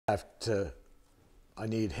I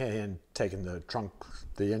need hand taking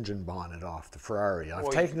the engine bonnet off the Ferrari. I've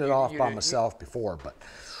Well, taken it off by myself before, but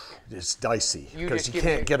it's dicey because you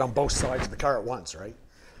can't get on both sides of the car at once, right?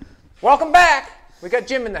 Welcome back. We got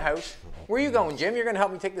Jim in the house. Where are you going, Jim? You're going to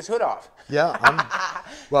help me take this hood off. Yeah.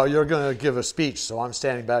 Well, you're going to give a speech, so I'm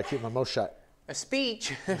standing back, keep my mouth shut. A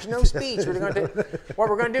speech? There's no speech. What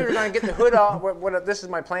we're going to do, we're going to get the hood off. This is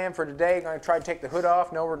my plan for today. I'm going to try to take the hood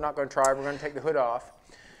off. No, we're not going to try. We're going to take the hood off.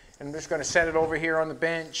 And I'm just going to set it over here on the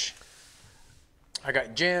bench. I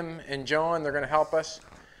got Jim and John. They're going to help us.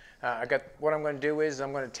 What I'm going to do is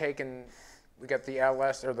I'm going to take we got the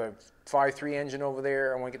LS or the 5.3 engine over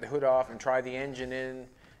there. I want to get the hood off and try the engine in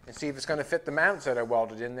and see if it's going to fit the mounts that I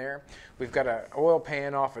welded in there. We've got an oil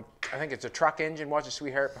pan off, I think it's a truck engine. Watch the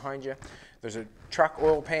sweetheart behind you. There's a truck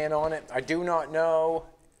oil pan on it. I do not know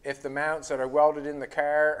if the mounts that are welded in the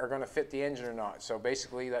car are going to fit the engine or not. So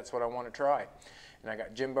basically that's what I want to try. And I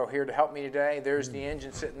got Jimbo here to help me today. There's the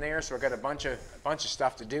engine sitting there. So I got a bunch of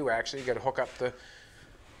stuff to do actually. You got to hook up the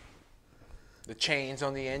chains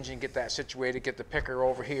on the engine, get that situated, get the picker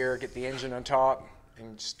over here, get the engine on top,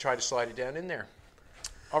 and just try to slide it down in there.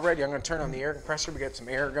 Already, I'm going to turn on the air compressor. We got some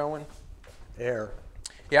air going. Air?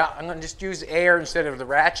 Yeah, I'm going to just use air instead of the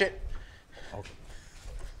ratchet. Okay.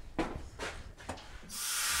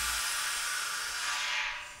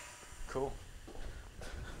 Cool.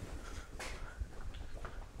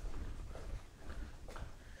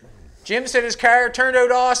 Jim said his car turned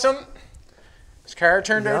out awesome. His car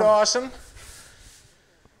turned out awesome.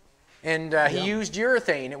 And he used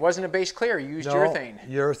urethane. It wasn't a base clear. He used urethane.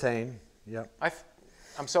 Urethane, yep.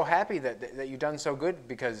 I'm so happy that you've done so good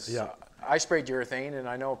because I sprayed urethane and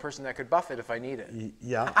I know a person that could buff it if I need it.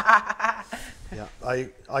 Yeah. Yeah.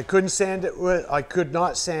 I couldn't sand it I could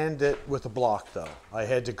not sand it with a block though. I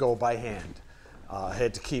had to go by hand. I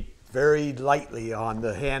had to keep very lightly on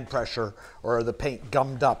the hand pressure or the paint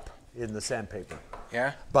gummed up in the sandpaper.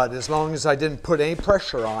 Yeah. But as long as I didn't put any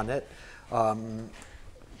pressure on it,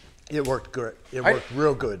 it worked good. It worked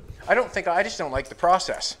real good. I just don't like the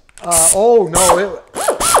process. Oh no,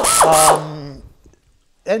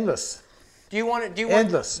 endless. Do you want to do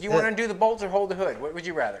the bolts or hold the hood? What would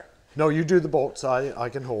you rather? No, you do the bolts. I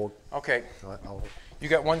can hold. Okay. You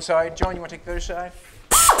got one side, John. You want to take the other side?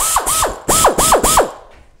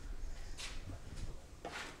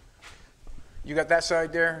 You got that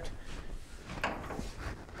side there.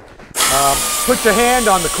 Put your hand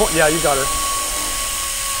on the corner. Yeah, you got her.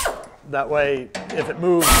 That way, if it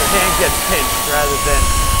moves, the hand gets pinched rather than.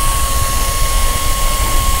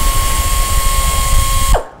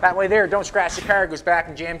 That way there, don't scratch the car, it goes back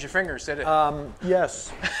and jams your finger instead of...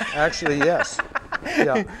 Yes. Actually, yes.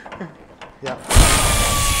 Yeah. Yeah.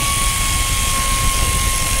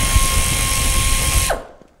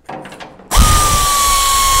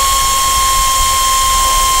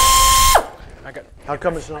 How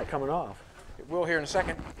come it's not coming off? It will here in a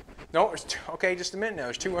second. No, it's okay, just a minute now.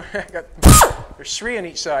 There's two. There's three on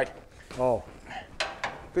each side. Oh.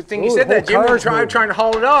 Good thing you said that, Jim. I'm trying to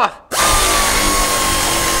haul it off.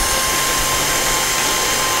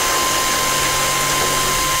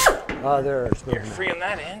 There's You're free on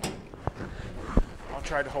that end. I'll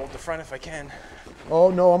try to hold the front if I can. Oh,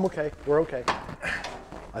 no, I'm okay. We're okay.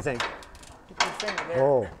 I think. Get your finger there.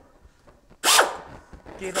 Oh.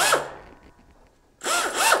 Get on.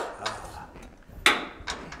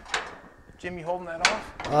 Jim, you holding that off?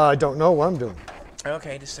 I don't know what I'm doing.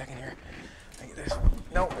 Okay, just a second here. I get this.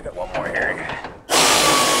 No, we got one more here.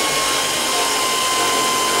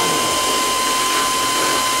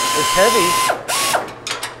 It's heavy.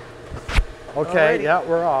 Okay, alrighty. Yeah,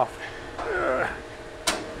 we're off.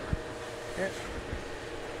 Yeah.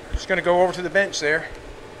 Just gonna go over to the bench there.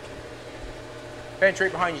 Bench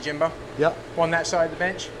right behind you, Jimbo. Yep. On that side of the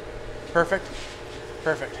bench. Perfect.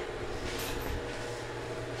 Perfect.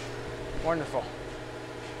 Wonderful.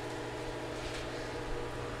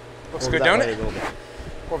 Looks good, don't it? Go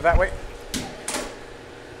over that way.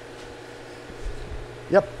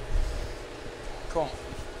 Yep. Cool.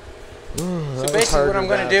 So basically what I'm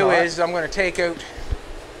going to do is I'm going to take out,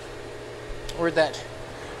 where'd that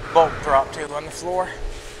bolt drop to on the floor?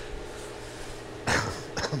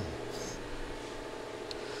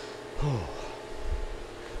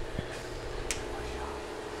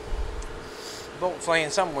 Bolt's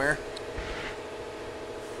laying somewhere.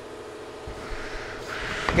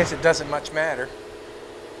 I guess it doesn't much matter.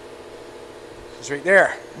 It's right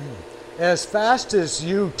there. As fast as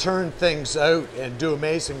you turn things out and do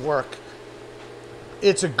amazing work,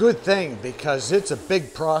 it's a good thing because it's a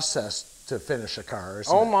big process to finish a car,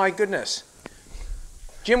 isn't it? Oh my goodness.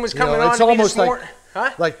 Jim was coming on to me this morning.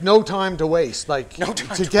 Huh? Like no time to waste. Like No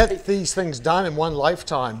time to to get waste. these things done in one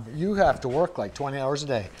lifetime, you have to work like 20 hours a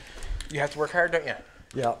day. You have to work hard, don't you?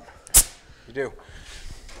 Yeah. You do.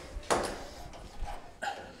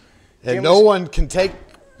 And Jim no was- one can take,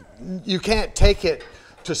 you can't take it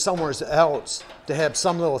to somewhere else to have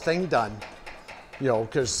some little thing done, you know,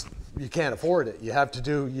 because you can't afford it. You have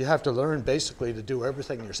to learn basically to do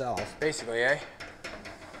everything yourself. Basically, eh?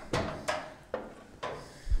 Get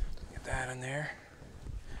that in there.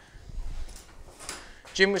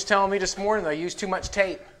 Jim was telling me this morning that I used too much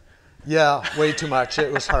tape. Yeah, way too much.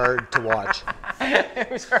 It was hard to watch. It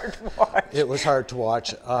was hard to watch. It was hard to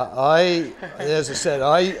watch. As I said,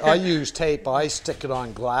 I use tape. I stick it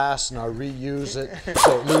on glass and I reuse it,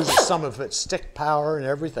 so it loses some of its stick power and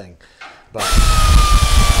everything. But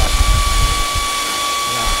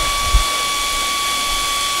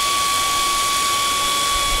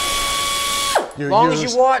As long as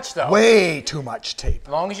use you watch, though. way too much tape.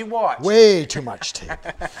 As long as you watch. Way too much tape.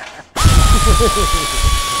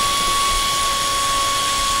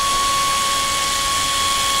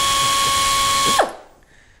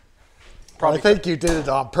 Probably I think you did it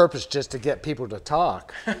on purpose just to get people to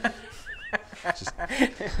talk.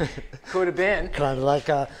 could have been. Kind of like,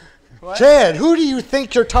 Chad, who do you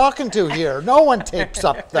think you're talking to here? No one tapes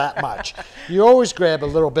up that much. You always grab a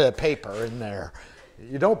little bit of paper in there.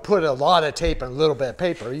 You don't put a lot of tape in a little bit of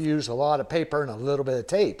paper. You use a lot of paper and a little bit of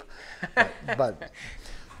tape. But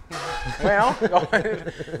Well,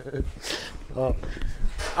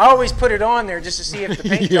 I always put it on there just to see if the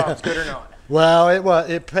paint Yeah. job's good or not. well, it worked.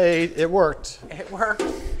 It worked.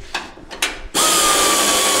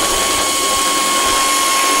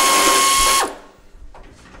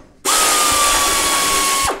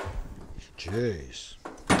 Jeez.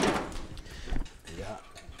 Yeah.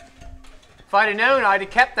 If I'd have known, I'd have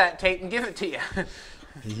kept that tape and give it to you.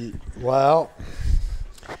 Well,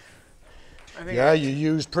 I think yeah, you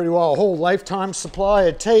used pretty well a whole lifetime supply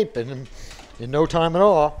of tape in no time at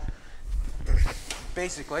all.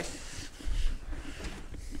 basically. I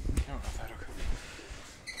don't know if that'll go.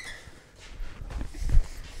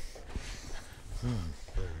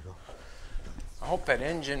 There you go. I hope that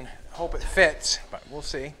engine, I hope it fits, but we'll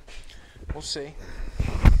see. We'll see.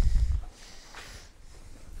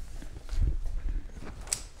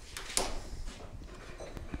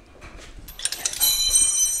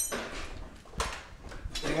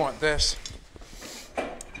 You want this.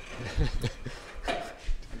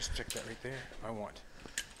 Just stick that right there. I want.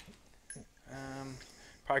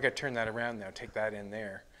 Probably got to turn that around now. Take that in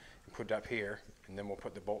there and put it up here, and then we'll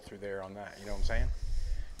put the bolt through there on that. You know what I'm saying?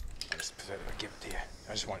 I'll give it to you.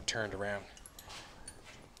 I just want it turned around.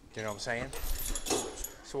 You know what I'm saying?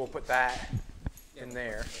 So we'll put that in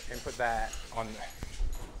there and put that on.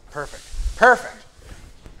 Perfect. Perfect.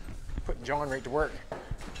 Putting John right to work.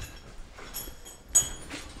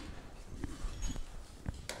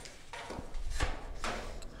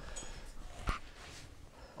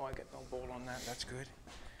 Oh, I got no bolt on that. That's good.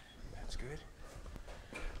 That's good.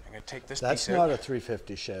 I'm gonna take this That's piece not out. a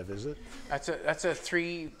 350 Chev, is it? That's a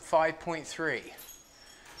 5.3.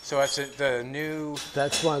 So that's the new.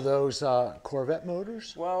 That's one of those Corvette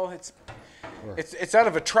motors? Well, it's out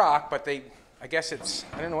of a truck, but I guess it's,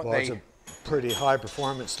 I don't know what Well, it's they. a pretty high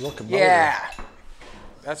performance looking motor. Yeah,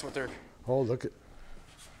 that's what they're. Oh, look at.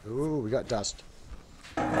 Ooh, we got dust.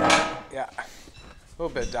 Yeah, a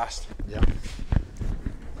little bit of dust. Yeah.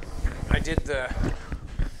 I did the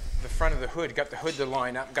front of the hood, got the hood to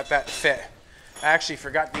line up, got that to fit. I actually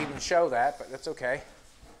forgot to even show that, but that's okay.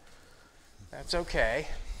 That's okay.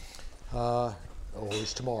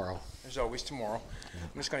 Always tomorrow. There's always tomorrow.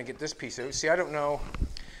 I'm just going to get this piece out. See, I don't know.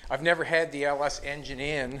 I've never had the LS engine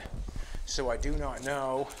in, so I do not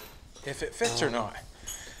know if it fits or not.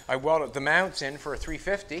 I welded the mounts in for a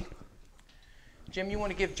 350. Jim, you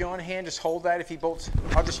want to give John a hand? Just hold that if he bolts.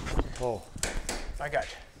 I'll just. Oh. I got.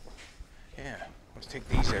 Yeah. Let's take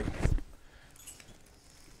these out.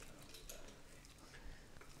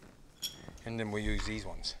 And then we'll use these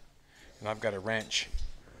ones. And I've got a wrench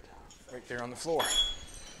right there on the floor.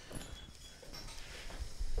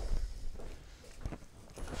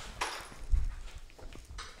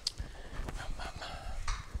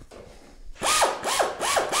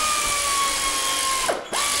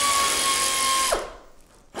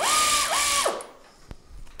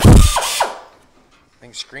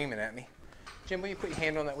 Thing's screaming at me. Jim, will you put your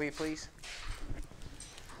hand on that, will you, please?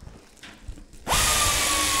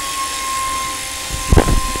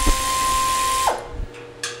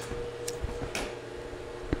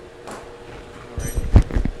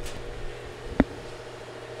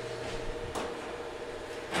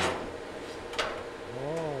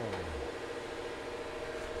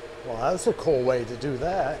 that's a cool way to do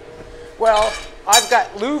that. Well, I've got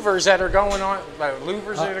louvers that are going on, that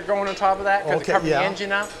are going on top of that because Okay, it covers yeah. the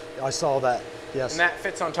engine up. I saw that, yes. And that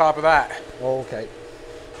fits on top of that. Oh, okay.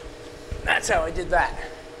 That's how I did that.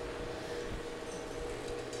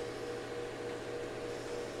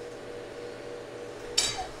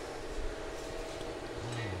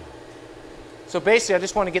 So basically, I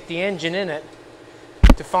just want to get the engine in it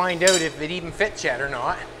to find out if it even fits yet or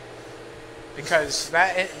not. Because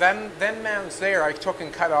them mounts there, I took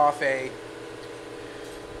and cut off a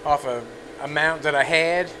mount that I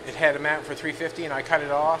had. It had a mount for 350, and I cut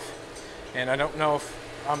it off. And I don't know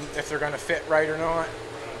if they're going to fit right or not.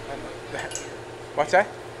 What's that?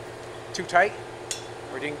 Too tight?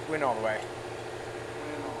 Or didn't win all the way?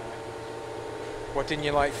 What didn't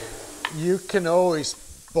you like? You can always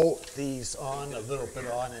bolt these on a little bit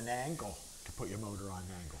on an angle to put your motor on an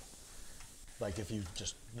angle. Like if you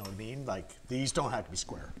just, you know what I mean? Like these don't have to be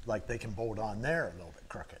square. Like they can bolt on there a little bit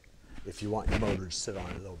crooked if you want your motor to sit on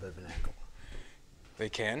a little bit of an angle. They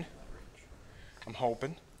can. I'm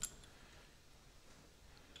hoping.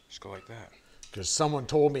 Just go like that. Because someone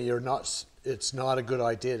told me it's not a good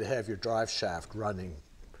idea to have your drive shaft running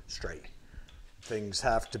straight. Things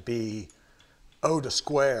have to be out of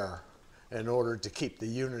square in order to keep the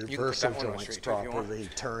universal joints properly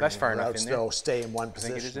turning. That's far enough else in there. they'll stay in one I think it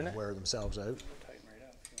is, position isn't and it? wear themselves out.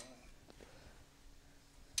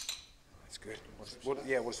 That's good. We'll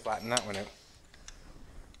just flatten that one out.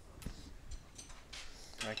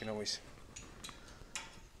 I can always.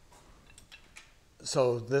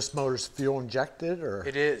 So this motor's fuel injected, or?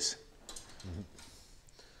 It is.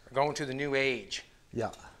 Going to the new age.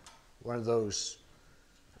 Yeah, one of those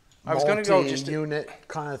I was going to go just multi-unit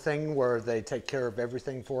kind of thing where they take care of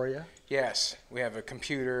everything for you. Yes, we have a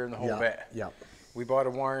computer and the whole Yeah, bit. yeah. We bought a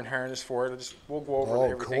wiring harness for it. We'll go over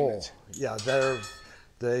Oh, everything. cool. Yeah,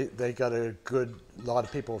 they got a lot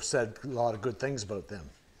of people have said a lot of good things about them.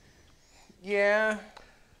 Yeah,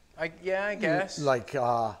 I guess. Like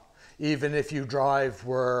even if you drive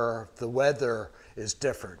where the weather is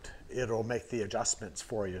different, it'll make the adjustments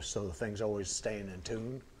for you so the thing's always staying in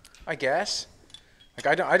tune. I guess.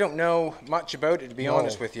 Like I don't know much about it, to be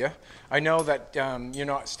honest with you. I know that you're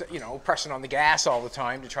not pressing on the gas all the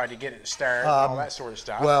time to try to get it to start and all that sort of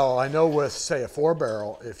stuff. Well, I know with say a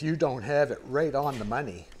 4-barrel, if you don't have it right on the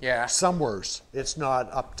money, Yeah. somewheres it's not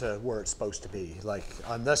up to where it's supposed to be. Like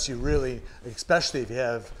unless you really, especially if you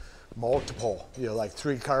have multiple, like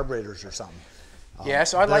 3 carburetors or something. Yeah,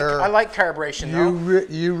 so I like carburation though.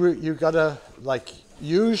 You gotta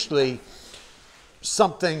usually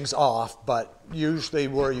something's off, but usually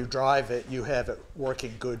where you drive it, you have it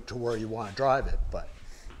working good to where you want to drive it. But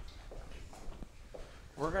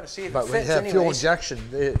we're gonna see if it when fits you have anyways. fuel injection,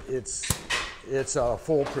 it's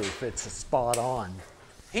foolproof. It's spot on.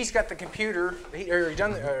 He's got the computer. He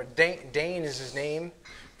done. Dane is his name,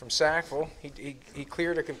 from Sackville. He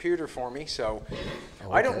cleared a computer for me, so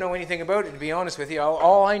I don't know anything about it, to be honest with you.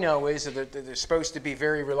 All I know is that they're supposed to be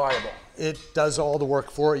very reliable. It does all the work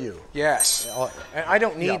for you. Yes, and I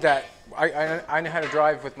don't need that. I know how to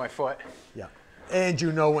drive with my foot. Yeah, and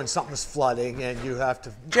you know when something's flooding and you have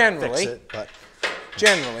to Generally. fix it. But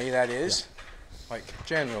Generally, that is. Yeah. Like,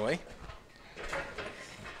 generally.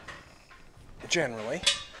 Generally.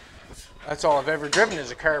 That's all I've ever driven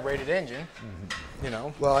is a carbureted engine,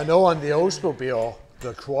 Well, I know on the Oldsmobile,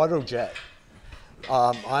 the Quadrojet,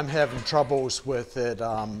 I'm having troubles with it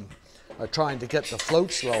trying to get the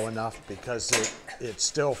floats low enough because it's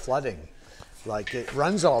still flooding. Like it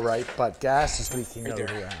runs all right, but gas is leaking out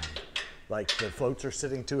around. Like the floats are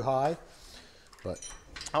sitting too high. But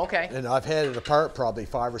Okay. and I've had it apart probably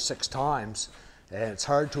 5 or 6 times, and it's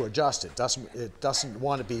hard to adjust. It doesn't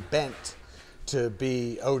want to be bent to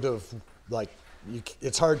be out of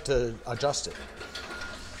it's hard to adjust it.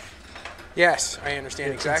 Yes, I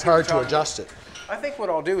understand exactly. It's hard what you're to talking adjust it. about. I think what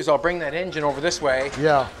I'll do is I'll bring that engine over this way.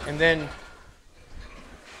 Yeah. And then.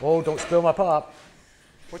 Oh, don't spill my pop.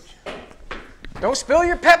 Don't spill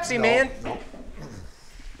your Pepsi, man. No.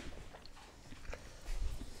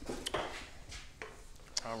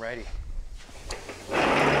 Alrighty.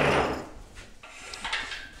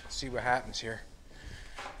 Let's see what happens here.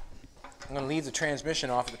 I'm going to leave the transmission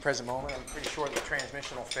off at the present moment. I'm pretty sure the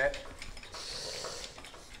transmission will fit.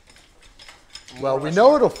 Well, we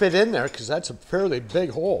know it'll fit in there because that's a fairly big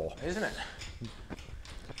hole. Isn't it?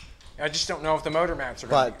 I just don't know if the motor mounts are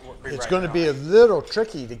going to be But it's right going to or be not. a little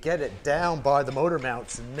tricky to get it down by the motor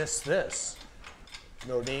mounts and miss this. You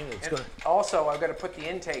know what I mean? It's And going also, I've got to put the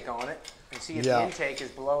intake on it and see if Yeah. the intake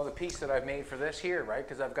is below the piece that I've made for this here, right?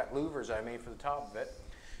 Because I've got louvers I made for the top of it.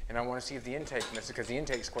 And I want to see if the intake misses because the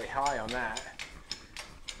intake is quite high on that.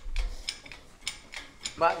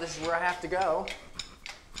 But this is where I have to go.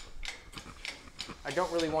 I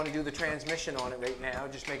don't really want to do the transmission on it right now,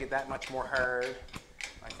 just make it that much more hard.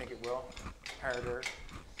 I think it will, harder.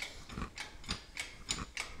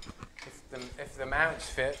 If the mounts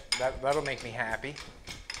fit, that'll make me happy.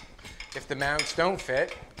 If the mounts don't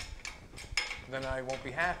fit, then I won't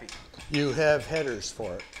be happy. You have headers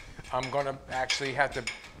for it. I'm gonna actually have to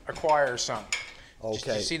acquire some.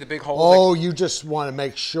 Okay. You see the big hole? Oh, you just want to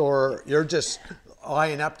make sure, you're just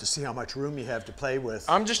eyeing up to see how much room you have to play with.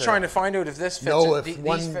 I'm just trying to find out if this fits,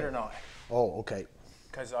 these fit or not. Oh, okay.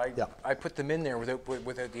 Because I put them in there without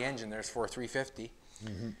the engine. There's for 350.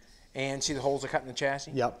 Mm-hmm. And see the holes I cut in the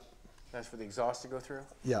chassis? Yep. That's for the exhaust to go through?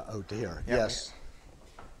 Yeah, out to here. Yep. Yes.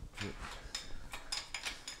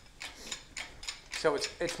 So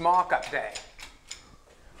it's mock-up day.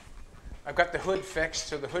 I've got the hood fixed,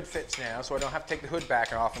 so the hood fits now, so I don't have to take the hood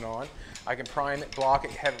back and off and on. I can prime it, block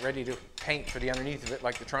it, have it ready to paint for the underneath of it,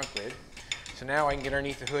 like the trunk lid. So now I can get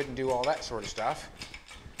underneath the hood and do all that sort of stuff.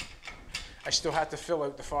 I still have to fill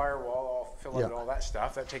out the firewall, I'll fill out all that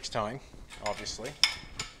stuff. That takes time, obviously.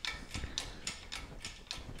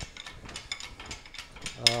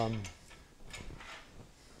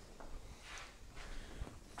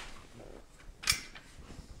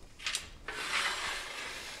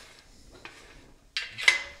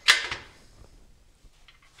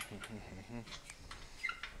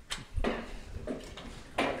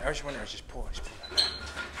 I just wonder, just pull that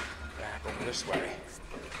back over this way.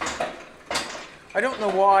 I don't know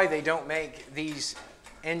why they don't make these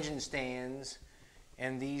engine stands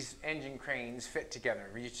and these engine cranes fit together.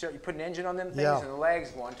 You put an engine on them things and the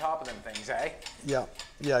legs go on top of them things, eh? Yeah,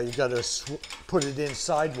 yeah, you got to put it in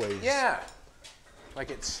sideways. Yeah,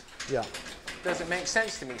 like it's, doesn't make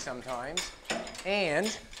sense to me sometimes.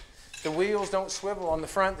 And the wheels don't swivel on the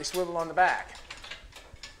front, they swivel on the back.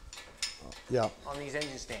 Yeah. On these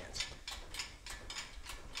engine stands.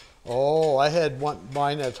 Oh, I had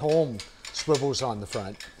mine at home swivels on the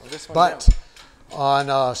front. Well, this one but on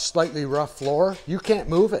a slightly rough floor, you can't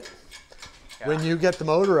move it. Yeah. When you get the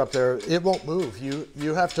motor up there, it won't move.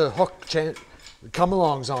 You have to hook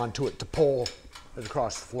come-alongs onto it to pull it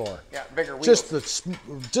across the floor. Yeah, bigger wheels.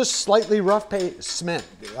 Just slightly rough cement.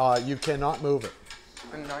 You cannot move it.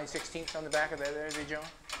 And 9/16 on the back of there, John?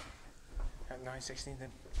 At 9/16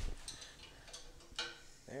 then.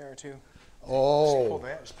 There too. Oh.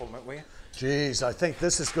 Just pull them out, will you? Geez, I think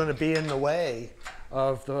this is going to be in the way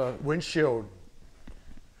of the windshield.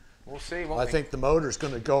 We'll see, won't we? I think the motor's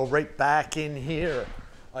going to go right back in here.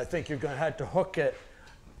 I think you're going to have to hook it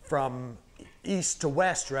from east to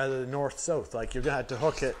west rather than north-south. Like you're going to have to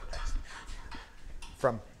hook it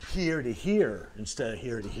from here to here instead of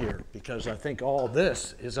here to here, because I think all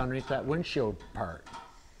this is underneath that windshield part.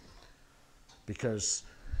 Because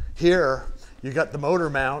here, you got the motor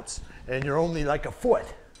mounts, and you're only like a foot,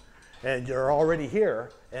 and you're already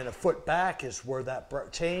here, and a foot back is where that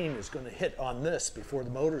chain is going to hit on this before the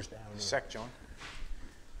motor's down. Just a sec, John.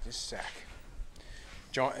 Just a sec.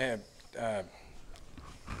 John,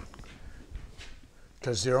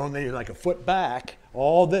 because you're only like a foot back,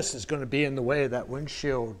 all this is going to be in the way of that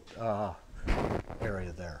windshield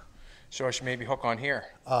area there. So I should maybe hook on here?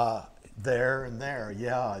 There and there,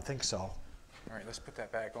 yeah, I think so. All right, let's put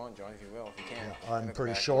that back on, John, if you will, if you can. Yeah, I'm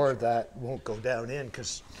pretty sure that won't go down in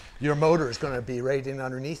because your motor is going to be right in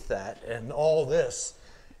underneath that, and all this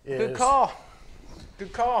is... Good call.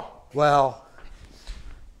 Good call. Well,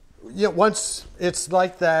 yeah, once it's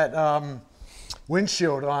like that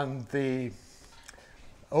windshield on the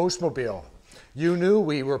Oldsmobile. You knew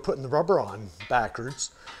we were putting the rubber on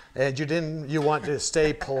backwards, and you want to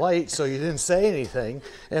stay polite, so you didn't say anything,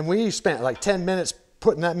 and we spent like 10 minutes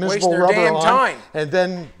putting that miserable rubber on, time. And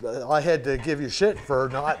then I had to give you shit for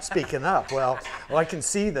not speaking up. Well, I can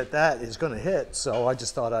see that is going to hit, so I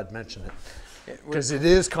just thought I'd mention it. Because it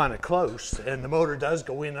is kind of close, and the motor does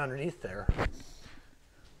go in underneath there.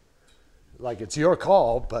 Like it's your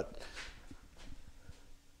call, but...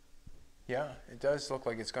 Yeah, it does look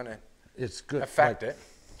like it's going to affect it.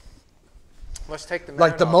 Let's take the mount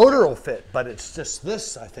like the off. motor will fit, but it's just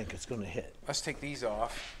this I think it's going to hit. Let's take these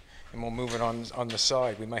off, and we'll move it on the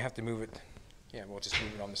side. We might have to move it. Yeah, we'll just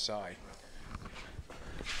move it on the side.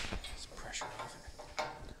 There's pressure off it.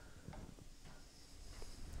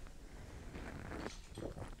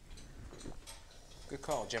 Good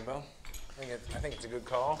call, Jimbo. I think it's a good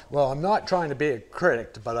call. Well, I'm not trying to be a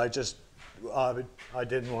critic, but I just I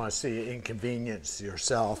didn't want to see you inconvenience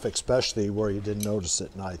yourself, especially where you didn't notice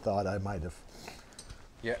it, and I thought I might have.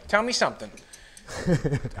 Yeah, tell me something.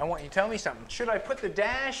 I want you to tell me something. Should I put the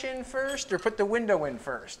dash in first or put the window in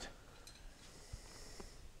first?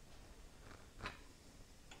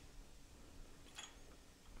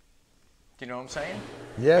 You know what I'm saying?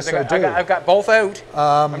 Yes, I do. I've got both out.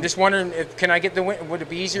 I'm just wondering, can I get the would it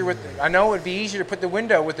be easier with? I know it'd be easier to put the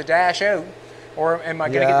window with the dash out, or am I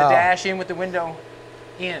going to get the dash in with the window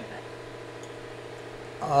in?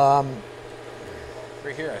 Right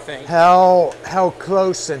here, I think. How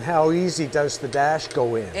close and how easy does the dash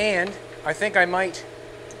go in? And I think I might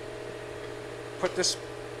put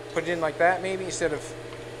it in like that maybe instead of.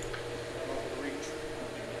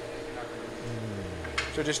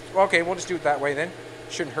 So just, okay, we'll just do it that way then.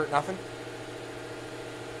 Shouldn't hurt nothing.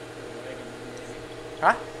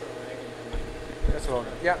 Huh? That's what I'll do.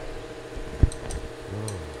 Yeah.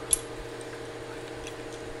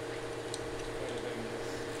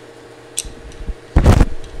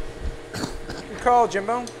 Good call,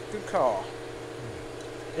 Jimbo. Good call.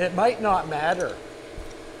 It might not matter.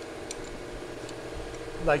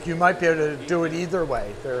 Like you might be able to do it either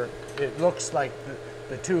way. It looks like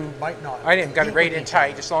the two might not. I didn't got it right in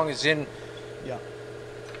tight, as long as it's in a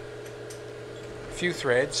few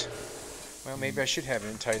threads. Well, maybe I should have it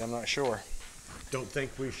in tight. I'm not sure. Don't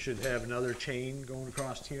think we should have another chain going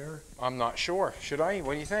across here? I'm not sure. Should I?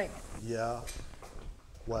 What do you think? Yeah.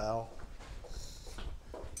 Well.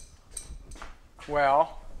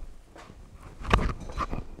 Well.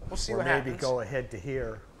 We'll see what happens. Or maybe go ahead to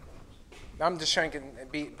here. I'm just trying to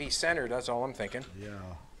be centered. That's all I'm thinking. Yeah.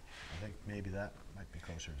 I think maybe that might be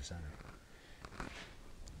closer to center.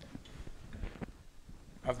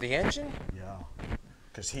 Of the engine? Yeah.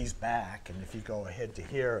 Because he's back, and if you go ahead to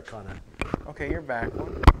here, it kind of... Okay, you're back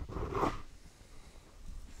one.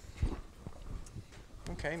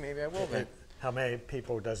 Okay, maybe I will then. How many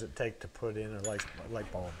people does it take to put in a light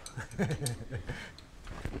bulb?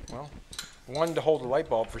 Well, one to hold a light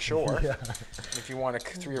bulb for sure. Yeah. If you want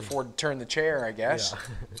 3 or 4 to turn the chair, I guess.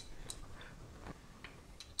 Yeah.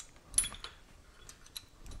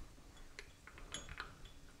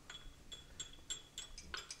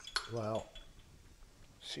 Well,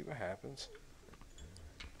 see what happens.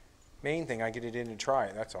 Main thing, I get it in and try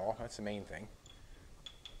it. That's all. That's the main thing.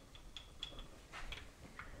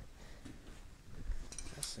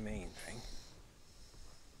 That's the main thing.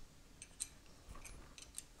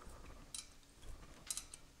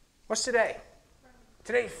 What's today?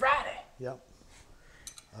 Today's Friday. Yep.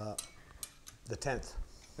 The 10th.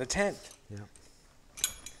 The 10th. Yeah. Did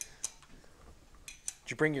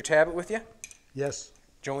you bring your tablet with you? Yes.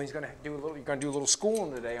 Jolene's going to do you're going to do a little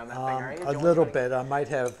schooling today on that thing, are you? A little bit. I might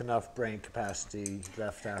have enough brain capacity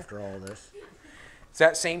left after all this. Is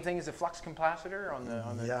that same thing as the flux capacitor on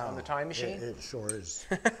the time machine? It sure is.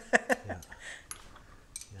 Yeah.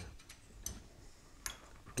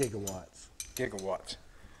 Gigawatts. Gigawatts.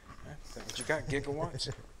 Is that what you got,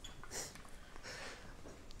 gigawatts?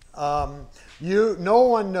 No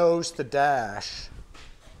one knows the dash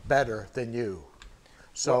better than you.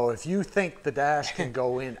 So if you think the dash can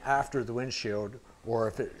go in after the windshield, or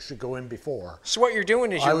if it should go in before. So what you're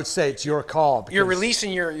doing is I would say it's your call. You're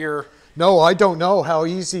releasing your... No, I don't know how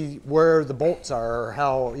easy, where the bolts are, or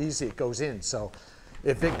how easy it goes in. So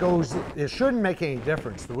if it goes, it shouldn't make any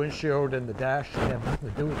difference. The windshield and the dash should have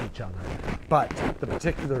nothing to do with each other. But the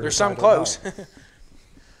particulars, there's some close.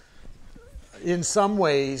 In some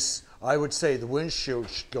ways, I would say the windshield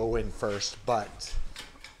should go in first, but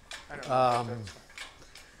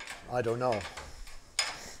I don't know.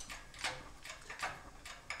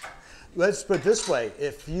 Let's put it this way.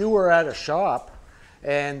 If you were at a shop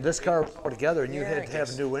and this car was put together and you had to have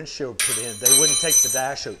a new windshield put in, they wouldn't take the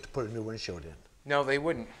dash out to put a new windshield in. No, they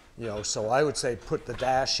wouldn't. You know, so I would say put the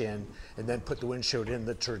dash in and then put the windshield in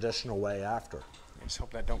the traditional way after. I just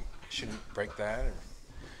hope that shouldn't break that.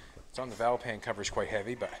 It's on the valve pan cover, it's quite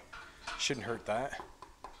heavy, but shouldn't hurt that.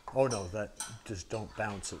 Oh no, that just don't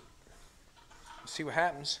bounce it. Let's see what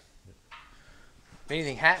happens. If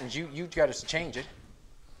anything happens, you got us to change it.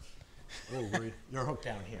 Oh, you're hooked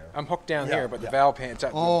down here. I'm hooked down here, but the valve pan, it's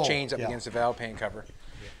up, the chain's up against the valve pan cover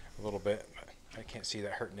a little bit. But I can't see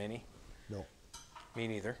that hurting any. No. Me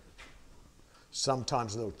neither.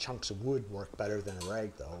 Sometimes little chunks of wood work better than a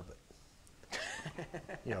rag, though. But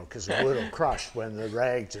you know, because the wood will crush when the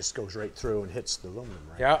rag just goes right through and hits the aluminum.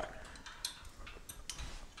 Right? Yeah.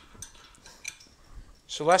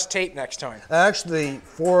 So less tape next time. Actually,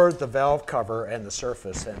 for the valve cover and the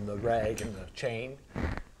surface and the rag and the chain,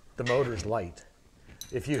 the motor's light.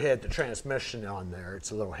 If you had the transmission on there,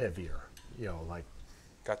 it's a little heavier. You know, like.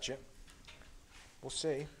 Gotcha. We'll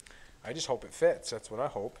see. I just hope it fits. That's what I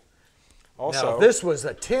hope. Also, now, if this was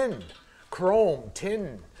a chrome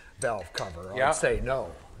tin valve cover, I'd say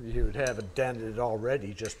no. You'd have it dented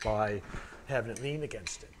already just by having it lean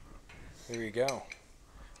against it. There you go.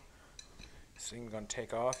 This thing's going to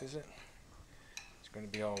take off, is it? It's going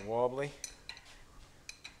to be all wobbly.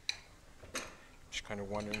 Just kind of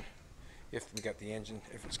wondering if we got the engine,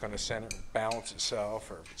 if it's going to center, balance itself,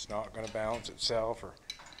 or if it's not going to balance itself, or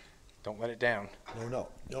don't let it down. No,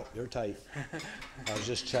 you're tight. I was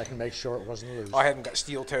just checking, make sure it wasn't loose. I haven't got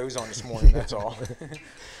steel toes on this morning, that's all.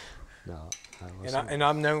 No, I wasn't. And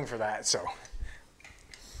I'm known for that, so.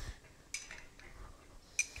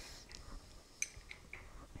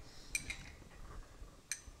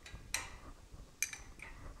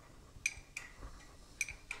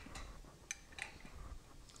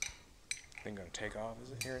 Thing gonna take off, is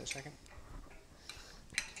it, here in a second?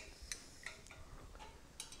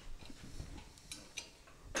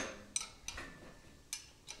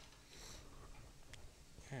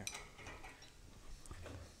 Yeah.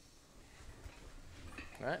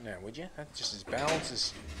 Right now, would you? That's just as balanced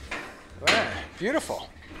as. Ah, beautiful.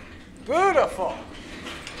 Beautiful.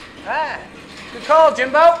 Ah, good call,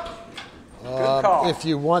 Jimbo. Good call. If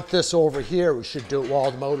you want this over here, we should do it while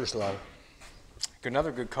the motor's low.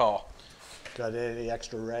 Another good call. Got any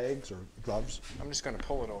extra rags or gloves? I'm just going to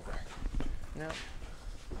pull it over. No.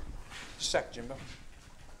 Just a sec, Jimbo.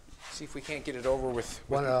 See if we can't get it over with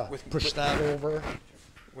Push that over?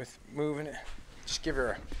 With moving it. Just give her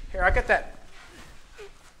a... Here, I got that.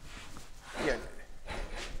 Yeah.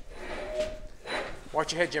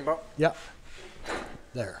 Watch your head, Jimbo. Yep.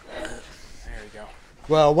 There. There we go.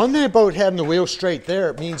 Well, one thing about having the wheel straight there,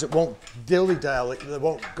 it means it won't dilly-dally, it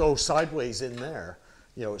won't go sideways in there.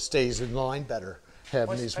 You know, it stays in line better,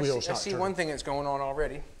 having these wheels not I see turn. one thing that's going on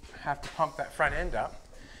already. I have to pump that front end up,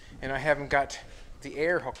 and I haven't got the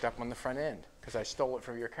air hooked up on the front end because I stole it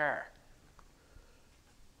from your car.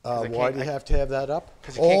 Why do you have to have that up?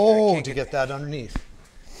 To get that underneath.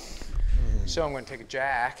 So I'm going to take a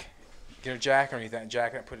jack, get a jack underneath that, and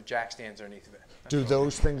jack it up, put a jack stands underneath of it. Do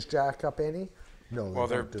those things jack up any? No. Well,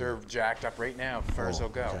 they're jacked up right now, as far as they'll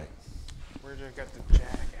go. Okay. Where did I got the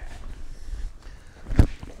jack at?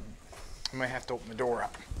 I might have to open the door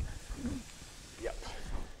up. Yep.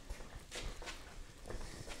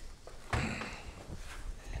 I'm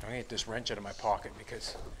gonna get this wrench out of my pocket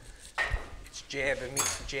because it's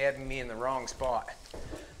jabbing me in the wrong spot.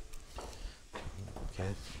 Okay.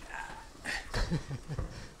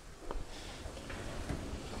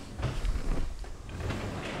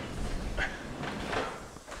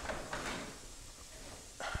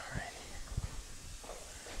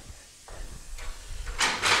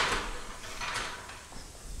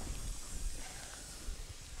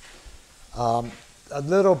 A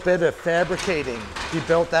little bit of fabricating. He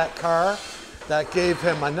built that car. That gave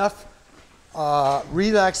him enough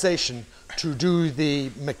relaxation to do the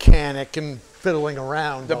mechanic and fiddling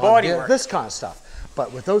around. The body work. This kind of stuff.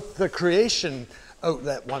 But without the creation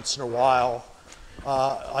outlet once in a while,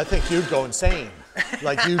 I think you'd go insane.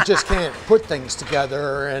 Like you just can't put things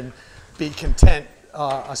together and be content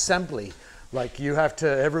assembly. Like you have to,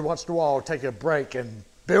 every once in a while, take a break and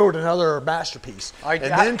build another masterpiece,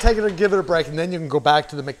 then take it and give it a break, and then you can go back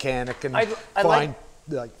to the mechanic and find I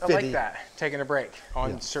like that, taking a break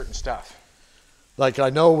on certain stuff. Like I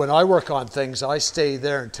know when I work on things, I stay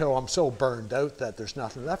there until I'm so burned out that there's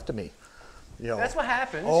nothing left of me. You know, that's what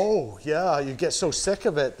happens. Oh yeah, you get so sick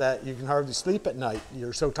of it that you can hardly sleep at night.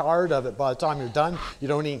 You're so tired of it. By the time you're done, you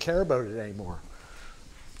don't even care about it anymore.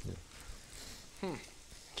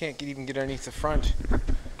 Can't even get underneath the front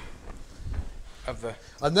of the...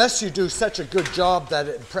 Unless you do such a good job that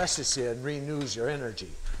it impresses you and renews your energy.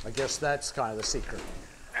 I guess that's kind of the secret.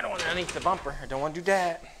 I don't want to underneath the bumper. I don't want to do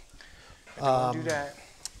that. I don't want to do that.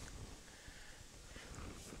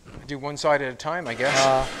 I do one side at a time, I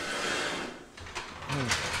guess.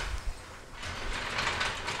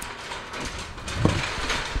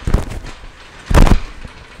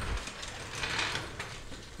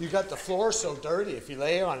 You got the floor so dirty, if you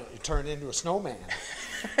lay on it, you turn into a snowman.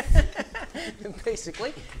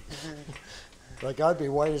 Basically. Like I'd be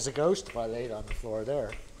white as a ghost if I laid on the floor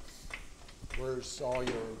there. Where's all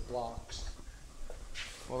your blocks?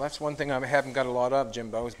 Well, that's one thing I haven't got a lot of,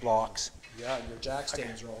 Jimbo, is blocks. Yeah, your jack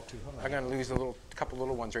stands are all too high. I'm going to lose a couple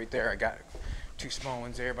little ones right there. I got two small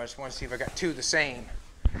ones there, but I just want to see if I got two the same.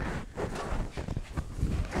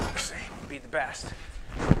 The same would be the best.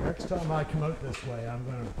 Next time I come out this way, I'm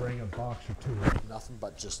going to bring a box or two of nothing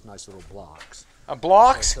but just nice little blocks.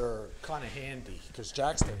 Blocks? They're kind of handy because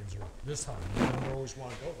jack stands are this high. You don't always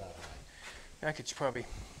want to go that high. I could probably...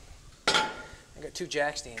 I got two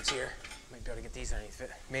jack stands here. Might be able to get these underneath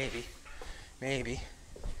it. Maybe. Maybe.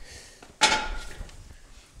 I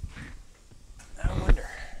wonder.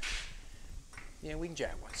 Yeah, we can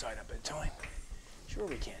jack one side up at a time. Sure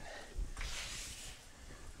we can.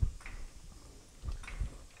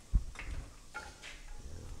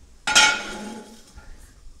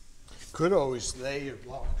 Could always lay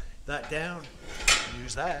that down and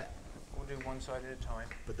use that. We'll do one side at a time.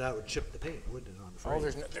 But that would chip the paint, wouldn't it, on the frame? Oh,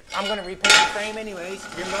 there's no, I'm going to repaint the frame anyways,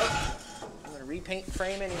 Jimbo. I'm going to repaint the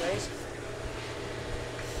frame anyways.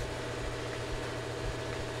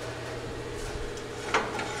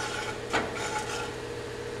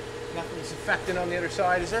 Nothing's affecting on the other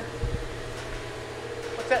side, is there?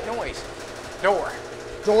 What's that noise? Door.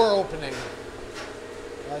 Door opening.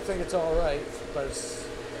 I think it's all right, but it's...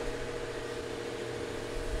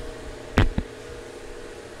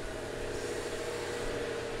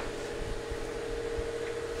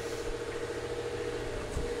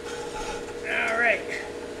 All right.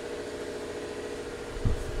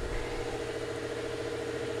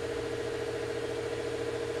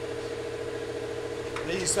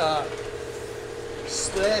 These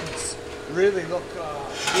sleds really look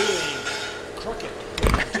really crooked.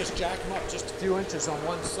 Just jack them up just a few inches on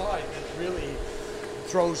one side, and it really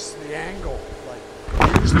throws the angle. Like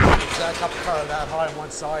usually when you jack up a car that high on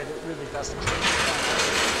one side, it really doesn't change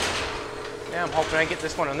that. Now I'm hoping I get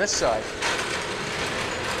this one on this side.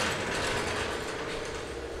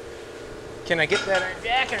 Can I get that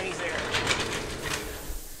jack underneath there?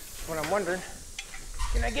 That's what I'm wondering.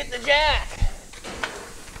 Can I get the jack?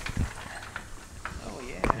 Oh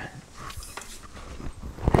yeah.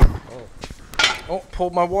 Oh,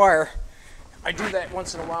 pulled my wire. I do that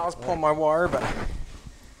once in a while, is pull my wire, but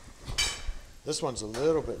This one's a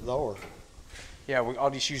little bit lower. yeah,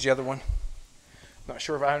 I'll just use the other one. Not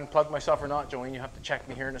sure if I haven't plugged myself or not, Jolene. You have to check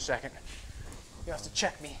me here in a second. You have to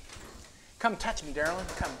check me. Come touch me, darling.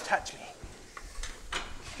 Come touch me.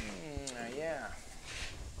 Yeah.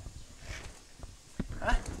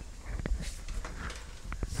 Huh?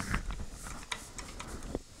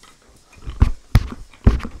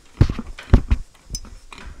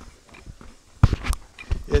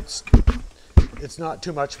 It's not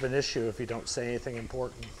too much of an issue if you don't say anything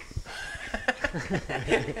important.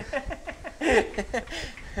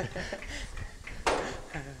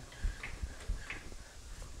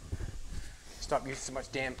 Stop using so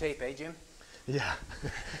much damn tape, eh, Jim? Yeah.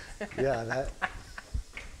 Yeah, that.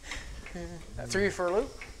 That threw you for a loop?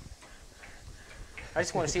 I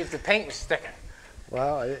just want to see if the paint was sticking.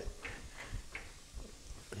 Well,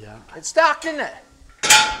 yeah. It stuck, didn't it?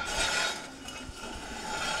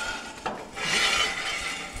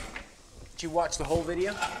 Did you watch the whole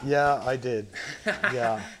video? Yeah, I did.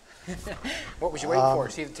 Yeah. What was you waiting for?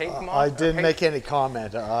 See the tape come off? I didn't make any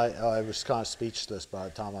comment. I was kind of speechless by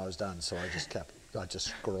the time I was done, so I just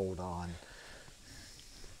scrolled on.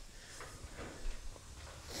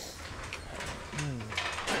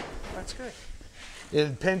 That's good.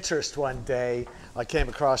 In Pinterest one day, I came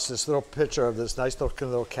across this little picture of this nice looking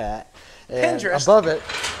little cat. And Pinterest? above it,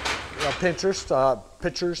 Pinterest,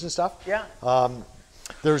 pictures and stuff. Yeah.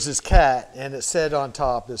 There was this cat, and it said on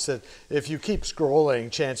top, it said, if you keep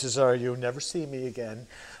scrolling, chances are you'll never see me again.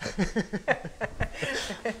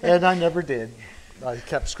 And I never did. I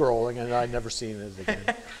kept scrolling, and I never seen it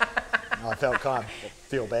again. I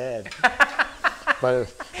feel bad. But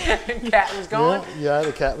The cat was gone? yeah,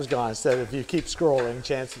 the cat was gone. It said, if you keep scrolling,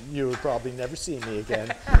 chances you would probably never see me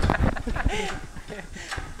again.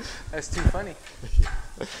 That's too funny.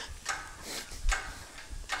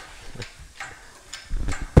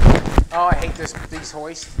 Oh, I hate these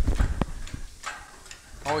hoists.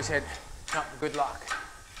 Always had not good luck.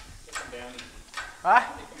 Huh?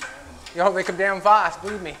 Yo, they come down fast,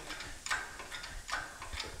 believe me.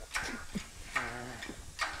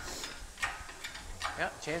 Yeah,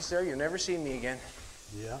 chances are you'll never see me again.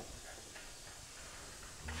 Yeah.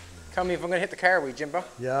 Tell me if I'm going to hit the car with you, Jimbo.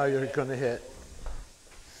 Yeah, you're going to hit.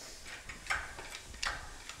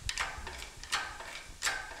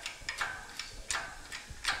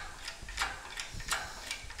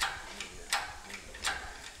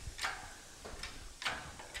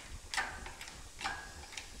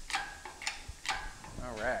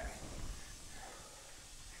 All right.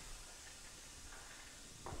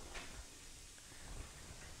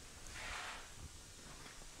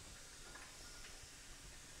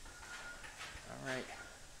 All right.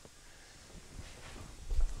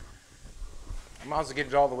 I might as well get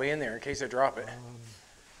it all the way in there in case I drop it.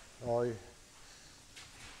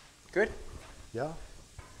 Good? Yeah.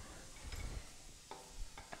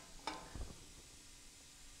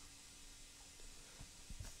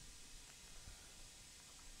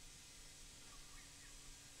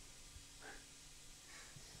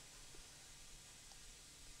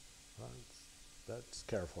 That's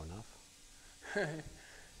careful enough.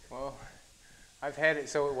 Well, I've had it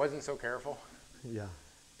so it wasn't so careful. Yeah.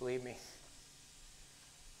 Believe me.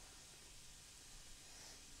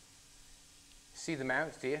 See the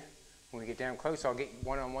mounts, do you? When we get down close, I'll get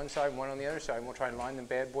one on one side, one on the other side, and we'll try and line them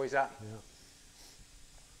bad boys up. Yeah.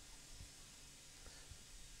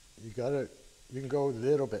 You can go a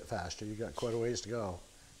little bit faster. You got quite a ways to go.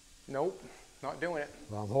 Nope, not doing it.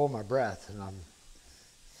 Well, I'm holding my breath, and I'm.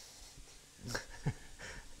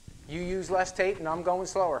 You use less tape, and I'm going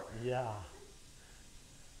slower. Yeah.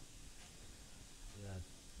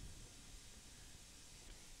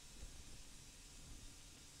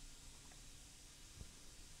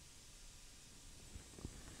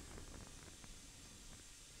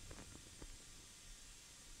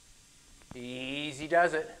 Easy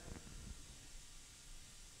does it.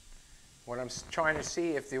 What I'm trying to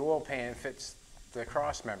see if the oil pan fits the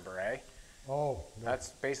cross member, eh? Oh. No. That's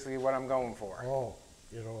basically what I'm going for. Oh,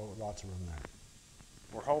 lots of room there.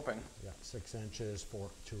 We're hoping. Yeah, 6 inches,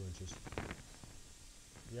 2 inches.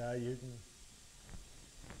 Yeah, you can.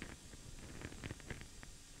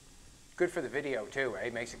 Good for the video too, eh?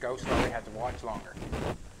 Makes it go slow. They have to watch longer.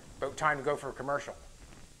 About time to go for a commercial.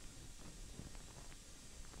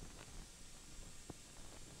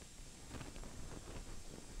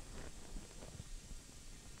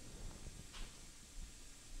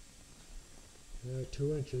 Yeah,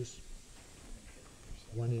 2 inches.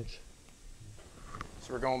 1 inch.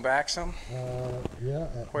 So we're going back some? Yeah.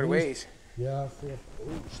 Quite a ways. Yeah,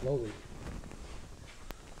 slowly.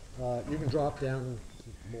 You can drop down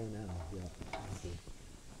more now. Yeah. Okay.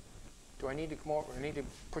 Do I need to come over? I need to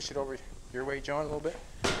push it over your way, John, a little bit?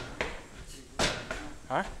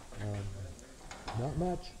 Huh? Not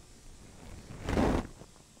much.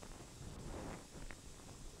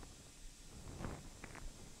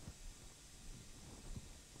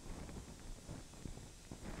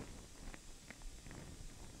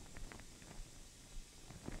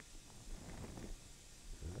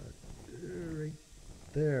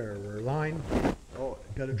 There, we're lined. Oh,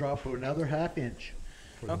 got to drop another ½ inch.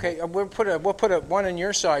 Okay, we'll put a one on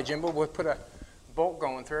your side, Jimbo. We'll put a bolt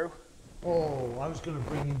going through. Oh, I was going to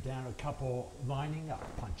bring him down a couple lining up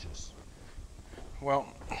punches. Well,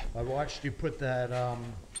 I watched you put that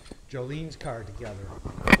Jolene's car together,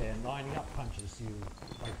 and lining up punches.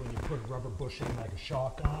 Like when you put a rubber bushing like a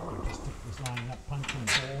shotgun, you just stick this lining up punch in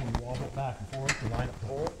the hole and wobble it back and forth to line up the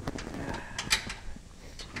hole.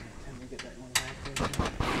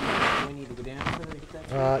 we need to go down further to get that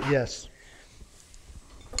through? Yes.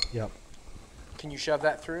 Yep. Can you shove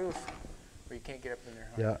that through, or you can't get up in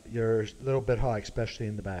there? Yeah, you're a little bit high, especially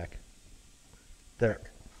in the back. There.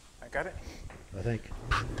 I got it. I think.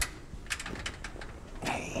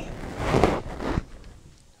 If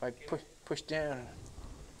I push down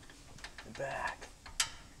the back,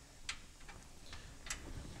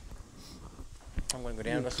 I'm going to go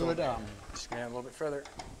down this little bit. Just go down a little bit further.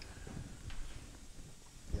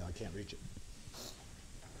 Yeah, I can't reach it.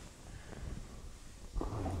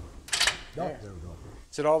 No, there we go.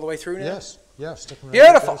 Is it all the way through now? Yes, yes. Stick around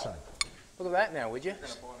Beautiful. the other side. Look at that now, would you?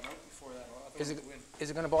 Is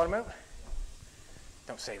it going to bottom out?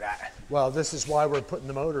 Don't say that. Well, this is why we're putting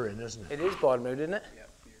the motor in, isn't it? It is bottom out, isn't it? Yep,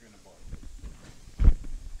 you're going to bottom it.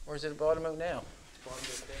 Or is it bottom out now?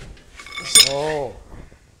 Oh,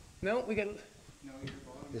 No, we got. No, you're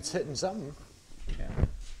bottom. it's hitting something. Yeah.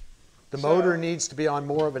 The motor needs to be on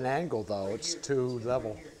more of an angle, though. It's too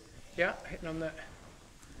level. Yeah, hitting on that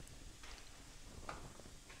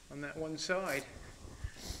one side.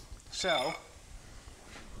 So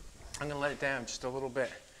I'm going to let it down just a little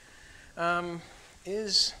bit.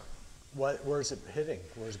 Where's it hitting?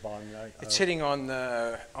 Where's the bottom? It's hitting on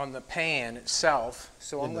the pan itself.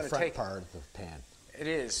 So I'm going to take the front part of the pan. It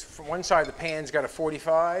is. From one side the pan's got a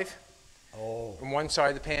 45. Oh. From one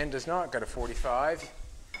side the pan does not got a 45.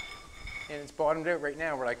 And it's bottomed out right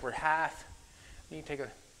now. We're half. You can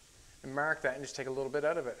and mark that and just take a little bit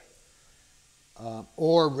out of it.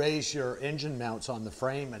 Or raise your engine mounts on the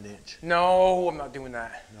frame an inch. No, I'm not doing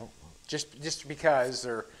that. No. Just because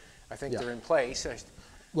I think they're in place.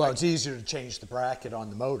 Well, it's easier to change the bracket on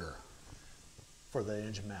the motor for the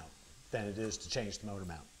engine mount than it is to change the motor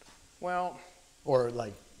mount. Well, or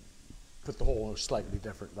like put the hole slightly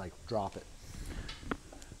different, like drop it.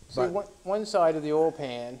 See, one side of the oil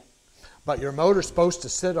pan. But your motor's supposed to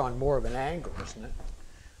sit on more of an angle, isn't it?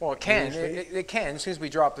 Well, it can. It can. As soon as we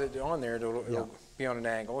drop it on there, it'll be on an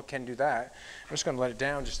angle. It can do that. I'm just going to let it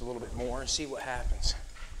down just a little bit more and see what happens.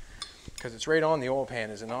 Because it's right on the oil pan,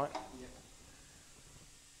 is it not? Yeah.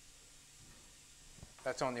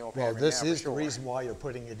 That's on the oil pan Well, right this now, is for sure. the reason why you're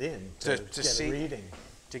putting it in, to get see, a reading.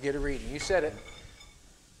 To get a reading. You said it.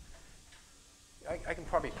 I can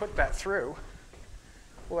probably put that through.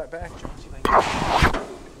 Pull that back, John. See if I can.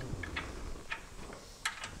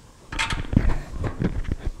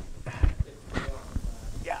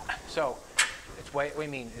 Yeah, so So it's way. We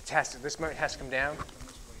mean it has to. This motor has to come down. All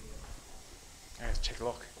right, let's take a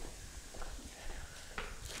look.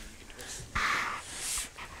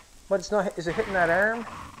 But it's not. Is it hitting that arm?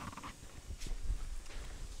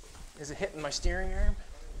 Is it hitting my steering arm?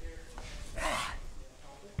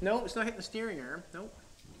 No, it's not hitting the steering arm. Nope.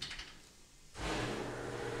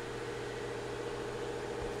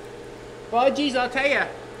 Well, geez, I'll tell you,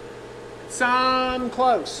 some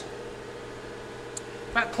close.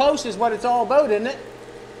 But close is what it's all about, isn't it?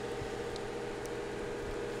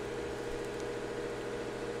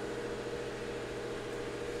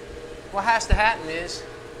 What has to happen is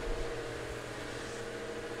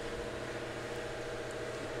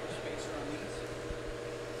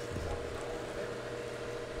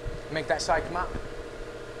make that side come up.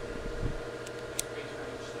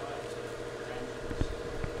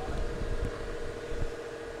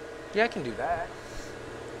 Yeah, I can do that.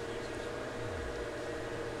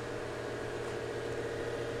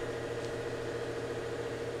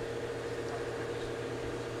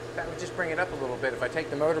 That would just bring it up a little bit if I take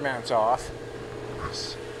the motor mounts off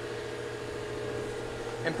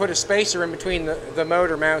and put a spacer in between the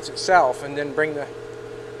motor mounts itself, and then bring the...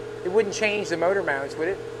 It wouldn't change the motor mounts, would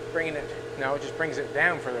it? Bringing it... No, it just brings it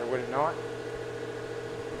down further, would it not?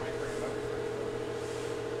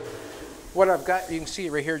 What I've got, you can see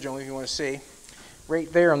it right here, Joe, if you want to see.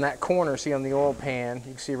 Right there on that corner, see on the oil pan,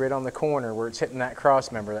 you can see right on the corner where it's hitting that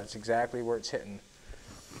cross member. That's exactly where it's hitting.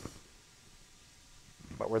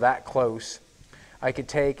 But we're that close. I could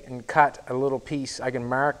take and cut a little piece. I can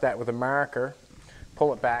mark that with a marker,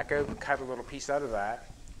 pull it back out and cut a little piece out of that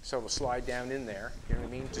so it'll slide down in there. You know what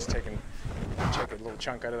I mean? Just take a little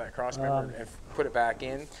chunk out of that cross member and put it back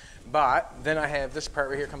in. But then I have this part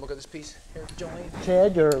right here. Come look at this piece here, Jolene.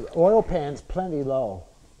 Chad, your oil pan's plenty low.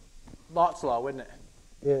 Lots low, isn't it?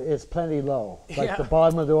 It's plenty low. Like Yeah. the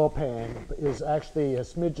bottom of the oil pan is actually a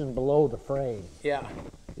smidgen below the frame. Yeah.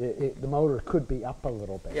 The motor could be up a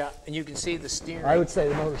little bit. Yeah, and you can see the steering. I would say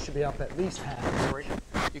the motor should be up at least half. Right,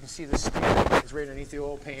 you can see the steering is right underneath the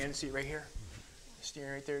oil pan. See it right here? The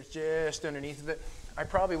steering right there is just underneath of it.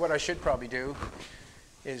 What I should probably do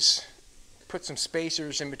is put some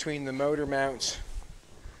spacers in between the motor mounts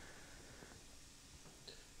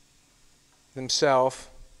themselves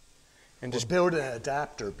and just build an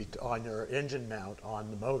adapter on your engine mount on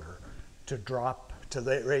the motor to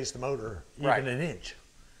raise the motor even Right. an inch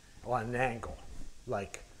on an angle,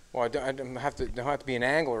 like. Well, I don't have to be an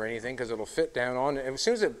angle or anything because it'll fit down on it. As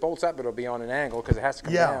soon as it bolts up, it'll be on an angle because it has to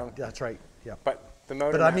come down. Yeah, that's right. Yeah. But the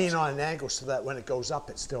motor. But I mounts- mean on an angle so that when it goes up,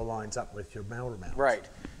 it still lines up with your motor mount. Right.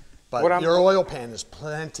 But your oil pan is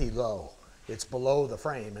plenty low. It's below the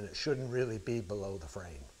frame, and it shouldn't really be below the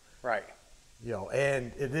frame. Right. You know,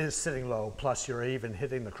 and it is sitting low. Plus, you're even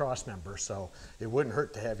hitting the cross member, so it wouldn't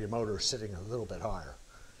hurt to have your motor sitting a little bit higher.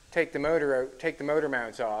 Take the motor out. Take the motor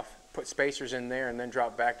mounts off. Put spacers in there, and then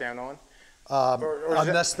drop back down on. Or is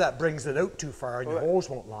Unless that brings it out too far, and Well, your holes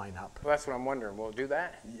won't line up. Well, that's what I'm wondering. Will it do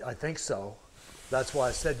that? I think so. That's why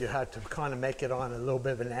I said you had to kind of make it on a little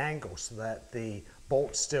bit of an angle so that the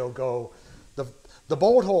bolts still go. The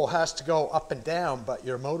bolt hole has to go up and down, but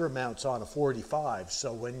your motor mount's on a 45.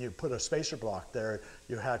 So when you put a spacer block there,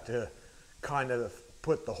 you have to kind of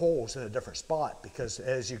put the holes in a different spot because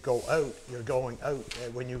as you go out, you're going out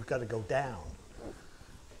when you've got to go down.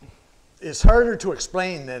 It's harder to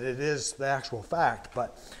explain than it is the actual fact,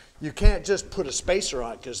 but you can't just put a spacer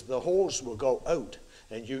on it because the holes will go out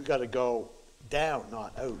and you've got to go down,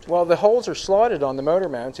 not out. Well, the holes are slotted on the motor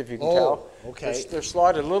mounts, if you can tell. Okay. They're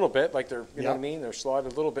slotted a little bit, like they're, you know Yeah. what I mean? They're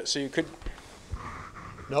slotted a little bit, so you could,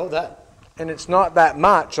 No, that, and it's not that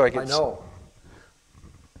much, like I it's. know.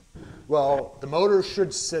 Well, the motor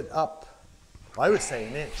should sit up, I would say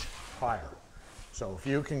an inch higher. So if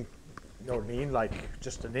you can, you know what I mean, like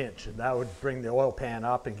just an inch, and that would bring the oil pan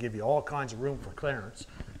up and give you all kinds of room for clearance.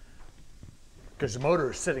 Because the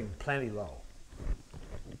motor is sitting plenty low.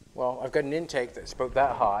 Well, I've got an intake that's about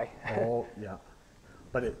that high. Oh, yeah.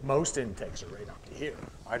 But most intakes are right up to here.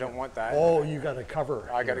 I don't want that. Oh, you got to cover.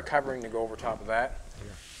 I got a here. covering to go over top of that.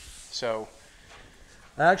 So,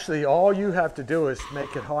 Actually, all you have to do is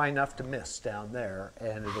make it high enough to miss down there,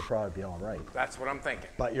 and it'll probably be all right. that's what I'm thinking.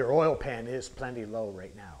 But your oil pan is plenty low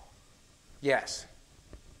right now. Yes.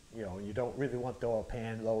 You know, you don't really want the oil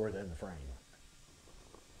pan lower than the frame.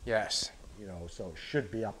 Yes. You know, so it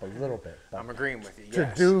should be up a little bit. But I'm agreeing with you, to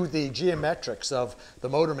yes. do the geometrics of the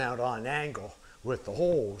motor mount on an angle with the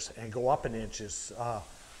holes and go up an inch is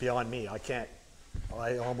beyond me. I can't,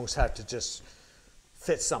 I almost have to just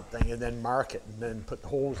fit something and then mark it and then put the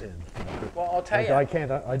holes in. Well, I'll tell you. I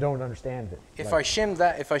don't understand it. If I shimmed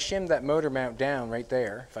that motor mount down right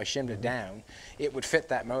there, if I shimmed it down, it would fit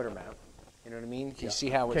that motor mount. You know what I mean? Can you see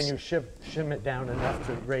how it's... Can you shim it down enough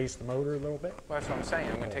to raise the motor a little bit? Well, that's what I'm saying.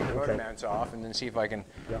 I'm going to take the motor mounts off and then see if I can...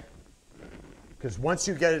 Yep. Because once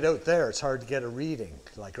you get it out there, it's hard to get a reading.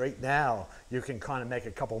 Like right now, you can kind of make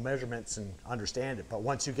a couple measurements and understand it. But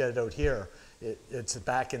once you get it out here, it's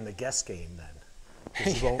back in the guess game then.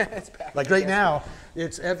 'Cause you won't- like right now,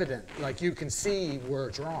 it's evident. Like you can see where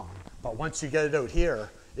it's wrong. But once you get it out here,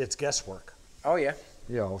 it's guesswork. Oh, yeah.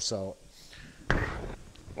 You know, so.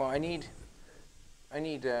 Well, I need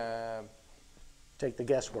Take the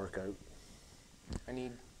guesswork out. I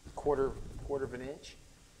need quarter of an inch.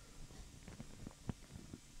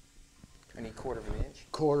 I need quarter of an inch.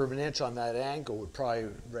 Quarter of an inch on that angle would probably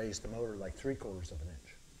raise the motor like 3/4 of an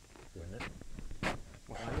inch, wouldn't it?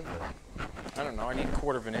 I don't know. I need a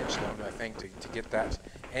quarter of an inch though, I think, to get that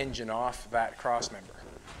engine off that cross member.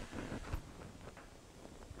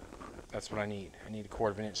 That's what I need. I need a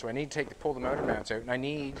quarter of an inch. So I need to pull the motor mounts out, and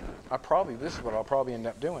this is what I'll probably end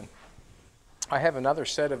up doing. I have another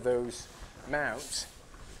set of those mounts,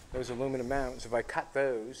 those aluminum mounts. If I cut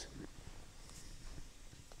those,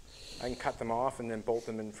 I can cut them off and then bolt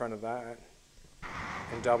them in front of that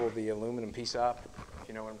and double the aluminum piece up, if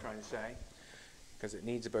you know what I'm trying to say. Because it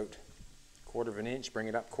needs about a quarter of an inch. Bring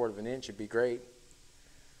it up a quarter of an inch, it'd be great.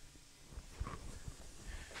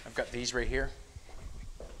 I've got these right here.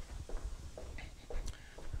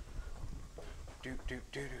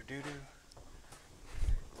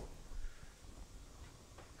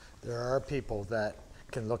 There are people that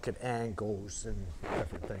can look at angles and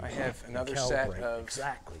different things. I have and another set calibrate of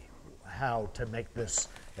exactly how to make this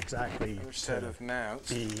exactly. Another set of mounts.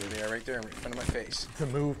 There they are, right there in front of my face. The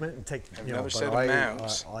movement and take. You know, another but set of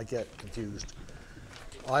mounts. I get confused.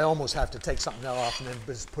 I almost have to take something off and then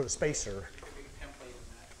just put a spacer.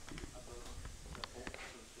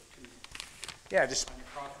 Yeah, just.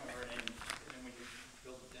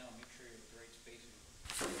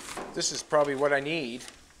 This is probably what I need.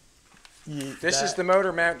 This is the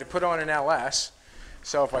motor mount to put on an LS.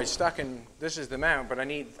 So if I stuck in, this is the mount, but I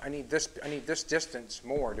need this distance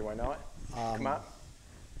more, do I not? Come up.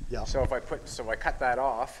 Yeah. So if I cut that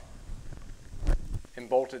off and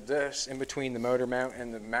bolted this in between the motor mount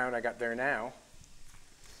and the mount I got there now,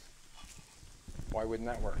 why wouldn't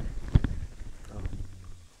that work?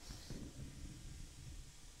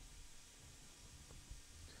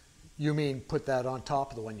 You mean put that on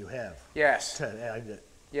top of the one you have? Yes.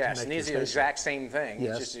 Yes, and these are the exact same thing.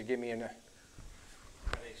 Yes. It's just to give me Are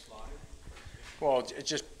they slotted? well, it's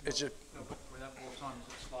just No, but where that bolts on,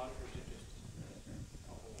 is it slotted or is it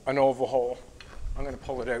just an oval hole. I'm going to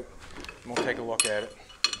pull it out and we'll take a look at it,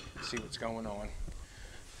 see what's going on.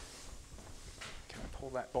 Can I pull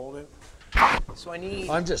that bolt out? So I need...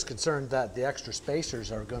 I'm just concerned that the extra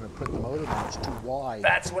spacers are going to put the motor mounts too wide.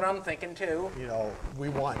 That's what I'm thinking too. You know, we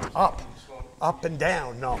want up and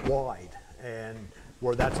down, not wide. And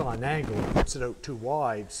where that's on an angle, it puts it out too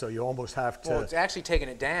wide, so you almost have to... Well, it's actually taking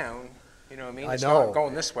it down, you know what I mean? I It's know. not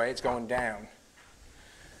going this way, it's going down.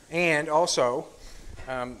 And also,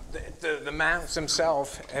 the mounts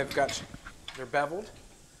themselves have got, they're beveled,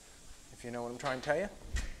 if you know what I'm trying to tell you.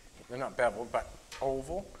 They're not beveled, but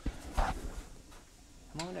oval.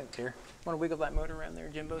 Come on out here. Want to wiggle that motor around there,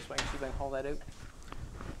 Jimbo, so I can see if I can haul that out?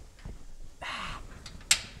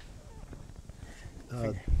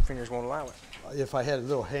 Fingers won't allow it. If I had a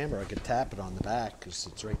little hammer, I could tap it on the back because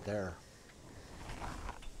it's right there.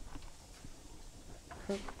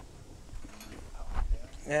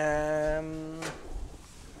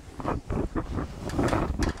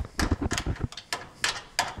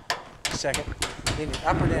 Second. Need it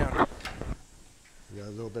up or down? You got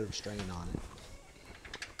a little bit of strain on it.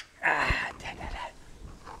 Do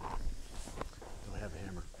I have a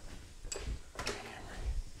hammer?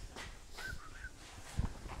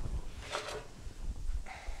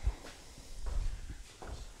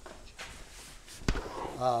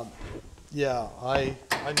 Yeah, I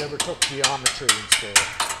never took geometry in school.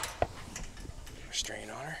 Strain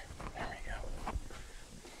on her. There we go.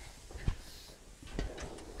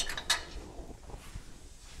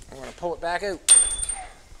 I'm going to pull it back out.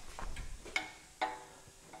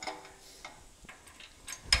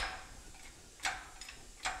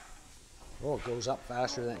 Oh, it goes up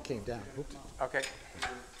faster than it came down. Oops. Okay.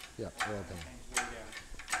 Yeah, well done.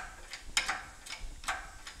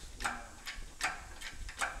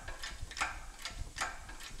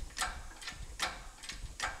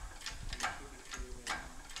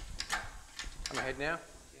 I'm ahead now.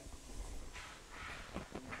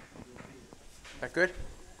 That good?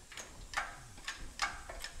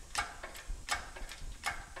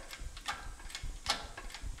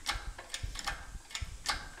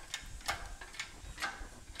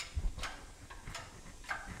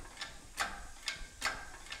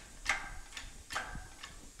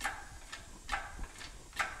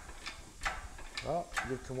 Well,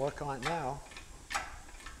 you can work on it now.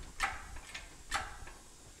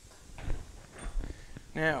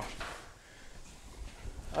 Now,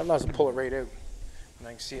 I'd love to pull it right out and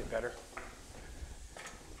I can see it better.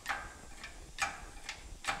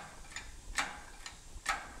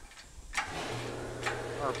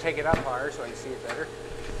 Or take it up higher so I can see it better.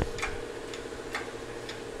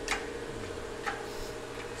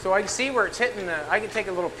 So I can see where it's hitting the, I can take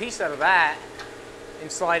a little piece out of that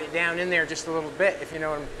and slide it down in there just a little bit, if you know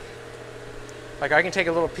what I'm, like I can take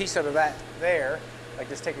a little piece out of that there, like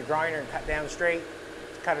just take a grinder and cut down straight,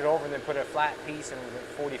 cut it over and then put a flat piece and with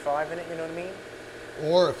 45 in it, you know what I mean?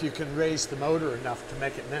 Or if you can raise the motor enough to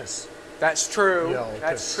make it miss. That's true, You know,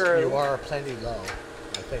 that's 'cause true. You are plenty low,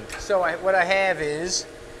 I think. So what I have is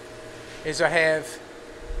I have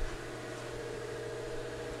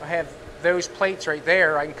those plates right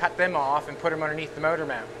there. I can cut them off and put them underneath the motor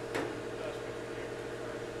mount.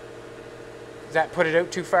 Does that put it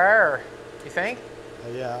out too far, or you think?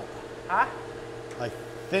 Yeah, Huh? I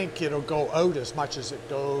think it'll go out as much as it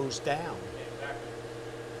goes down. Yeah, exactly.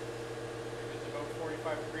 If it's about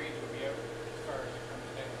 45 degrees, it'll be out as far as it comes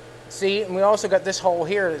down. See, and we also got this hole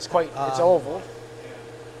here that's quite, it's oval. Yeah.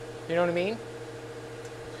 You know what I mean?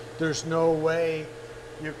 There's no way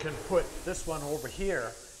you can put this one over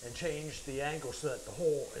here and change the angle so that the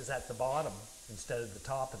hole is at the bottom instead of the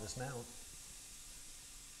top of this mount.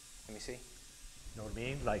 Let me see. You know what I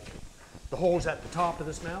mean? Like the hole's at the top of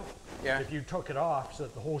this mount. Yeah. If you took it off so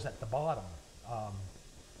that the hole's at the bottom,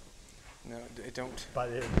 No, it don't. but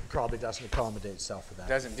it probably doesn't accommodate itself for that.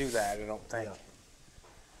 Doesn't do that, I don't think. Yeah.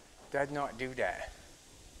 Does not do that.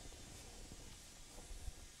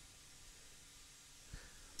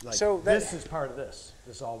 Like So this is part of this.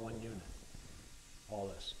 This is all one unit. All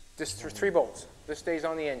this. This for 3 bolts. This stays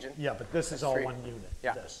on the engine. Yeah, but this is That's all 3. one unit.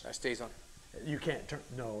 Yeah, This. that stays on. You can't turn.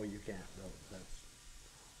 No, you can't. No, that's.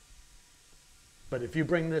 But if you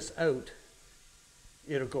bring this out,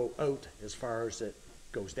 it'll go out as far as it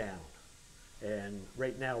goes down. And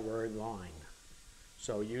right now we're in line.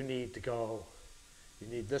 So you need to go. You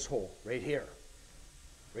need this hole right here,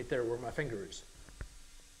 right there where my finger is.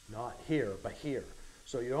 Not here, but here.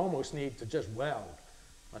 So you almost need to just weld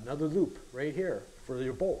another loop right here for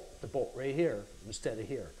your bolt, the bolt right here instead of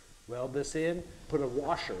here. Weld this in, put a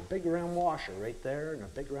washer, a big round washer right there, and a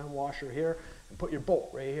big round washer here, and put your bolt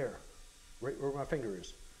right here, right where my finger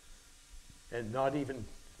is. And not even,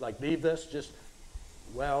 like, leave this, just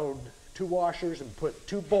weld 2 washers and put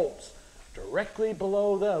 2 bolts directly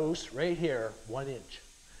below those right here, 1 inch.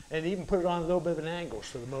 And even put it on a little bit of an angle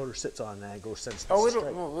so the motor sits on an angle since Oh, it's it'll,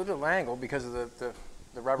 straight. well, a little angle because of the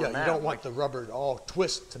rubber Yeah, mount. you don't want the rubber to all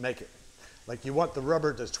twist to make it. Like you want the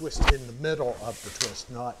rubber to twist in the middle of the twist,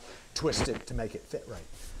 not twist it to make it fit right.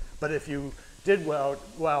 But if you did weld,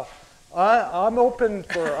 well, I'm open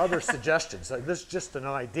for other suggestions. Like this is just an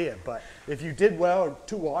idea, but if you did weld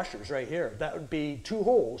 2 washers right here, that would be 2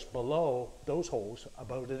 holes below those holes,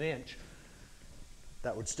 about 1 inch.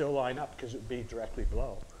 That would still line up because it would be directly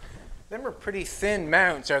below. Them are pretty thin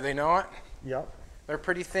mounts, are they not? Yep. They're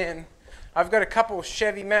pretty thin. I've got a couple of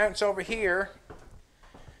Chevy mounts over here.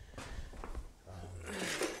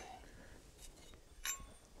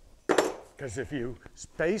 Because if you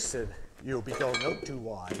space it, you'll be going out too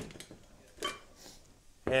wide.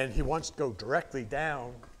 And he wants to go directly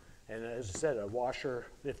down. And as I said, a washer,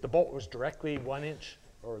 if the bolt was directly 1 inch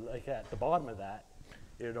or like at the bottom of that,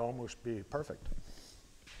 it would almost be perfect.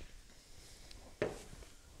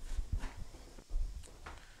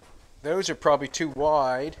 Those are probably too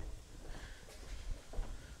wide.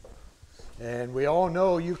 And we all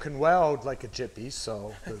know you can weld like a gyppy,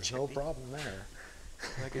 so there's no problem there.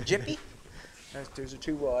 Like a jippy? Those are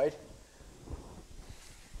too wide.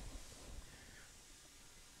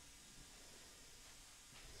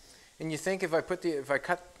 And you think if I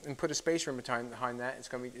cut and put a spacer behind that, it's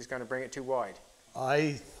going to bring it too wide?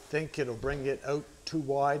 I think it'll bring it out too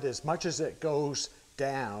wide. As much as it goes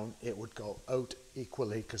down, it would go out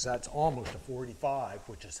equally because that's almost a 45,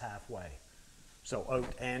 which is halfway. So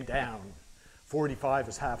out and down. 45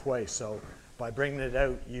 is halfway, so by bringing it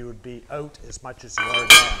out, you would be out as much as you are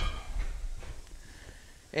down.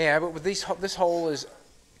 Yeah, but with this hole is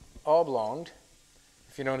oblonged,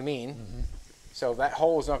 if you know what I mean. Mm-hmm. So that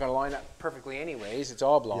hole is not going to line up perfectly anyways. It's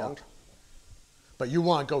oblonged. But you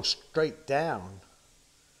want to go straight down.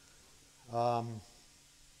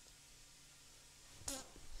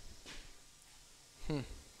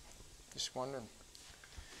 Just wondering.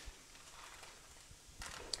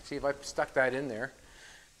 See, if I stuck that in there.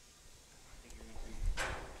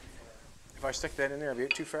 If I stick that in there, I'll be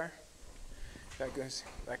too far.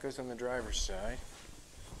 That goes on the driver's side.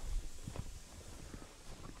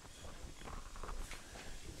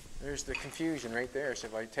 There's the confusion right there. So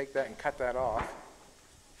if I take that and cut that off.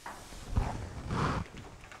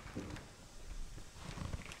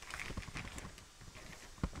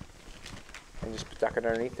 And just stuck it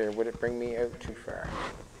underneath there, would it bring me out too far?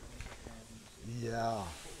 Yeah. Put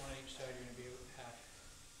one on each side, you're gonna be out half.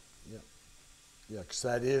 Yeah, because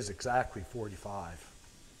that is exactly 45,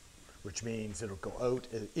 which means it'll go out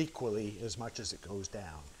equally as much as it goes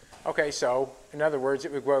down. Okay, so in other words,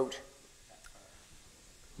 it would go out.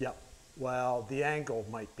 Yep. Well, the angle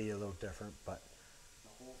might be a little different, but The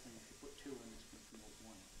whole thing, if you put two in, it's gonna come out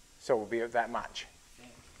one. So it will be out that much.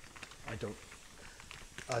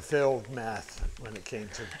 I failed math when it came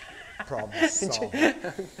to problem solving.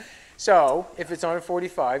 So if it's on a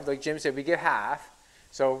 45, like Jim said, we get half.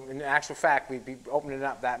 So in actual fact, we'd be opening it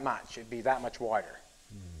up that much. It'd be that much wider.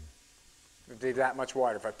 It'd be that much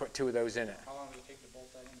wider if I put two of those in it. How long do you take to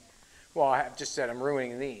bolt that in there? Well, I have just said I'm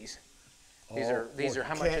ruining these. These are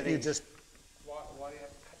how much are Can't you these? just Why do you have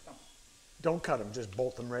to cut them? don't cut them, just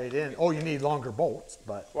bolt them right in. Oh, you need longer bolts,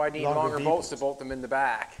 but Well, I need longer bolts to V-bolts. bolt them in the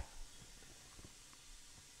back.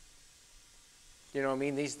 You know what I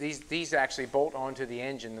mean? These actually bolt onto the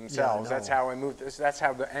engine themselves. That's know. how I moved this. That's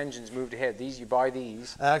how the engines moved ahead. These, you buy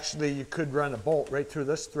these. Actually, you could run a bolt right through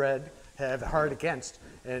this thread, have it hard against,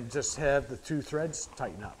 and just have the two threads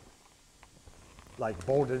tighten up. Like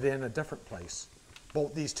bolt it in a different place.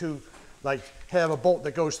 Bolt these two, like have a bolt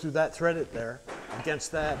that goes through that thread there,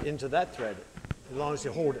 against that, into that thread. As long as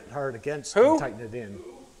you hold it hard against Who? and tighten it in.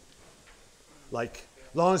 Like,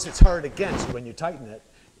 as long as it's hard against when you tighten it,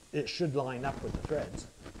 it should line up with the threads.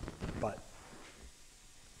 But,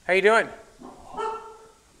 How you doing?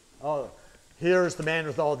 oh, here's the man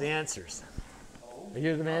with all the answers. Are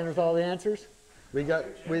you the man with all the answers? We got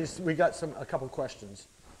a couple questions.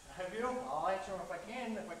 Have you? I'll answer them if I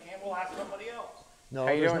can. If I can't, we'll ask somebody else. No,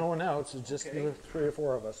 How you there's doing? no one else. It's just the 3 or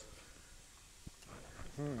 4 of us.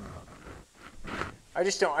 I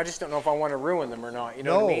just don't know if I want to ruin them or not. You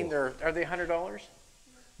know what I No. mean? Are they $100?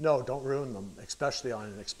 No, don't ruin them, especially on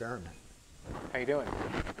an experiment. How you doing?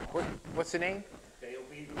 What's the name? Dale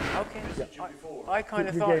Beaver. Okay. You before. I kind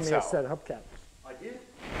of You thought gave me a so. set of hubcaps. I did.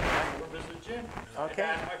 I went to visit Jim. Okay. I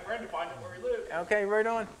asked my friend to find out where he lived. Okay, right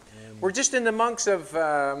on. We're just in the monks of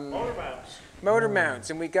Motor mounts. motor mounts,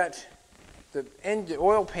 and we got the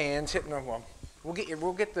oil pans hitting on. Well,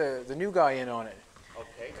 we'll get the new guy in on it.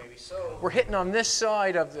 Okay, maybe so. We're hitting on this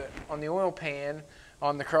side of on the oil pan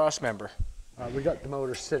on the cross member. We got the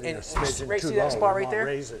motor sitting And- a smidgen right, too see that low. spot We right want there?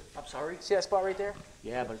 to raise it. I'm sorry? See that spot right there?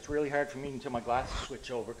 Yeah, but it's really hard for me until my glasses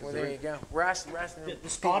switch over. Well, there you go. Rasting. The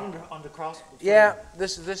spot on the cross. Yeah,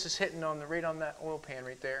 this is hitting on right on that oil pan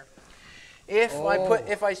right there.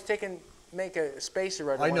 If I take and make a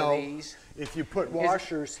spacer out of I one know. of these, If you put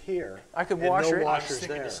washers here, I could and wash no it. I was washers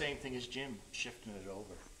thinking there. the same thing as Jim, shifting it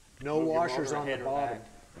over. No Move your washers motor on the ahead or bottom. back.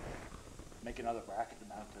 Make another bracket to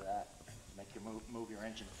mount to that. Make you move your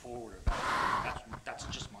engine forward or back. That's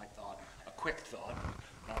just my thought. A quick thought.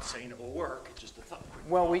 Not saying it will work. It's just a thought.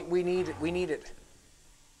 well, we need it. We need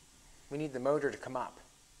the motor to come up.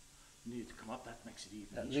 You need it to come up. That makes it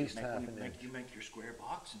even At easier. least half an inch. You make your square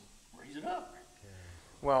box and raise it up.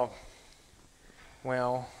 Well,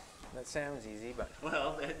 that sounds easy, but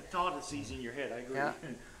Well, the thought is easy in your head. I agree. Yeah.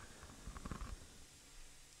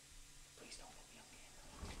 Please don't put me on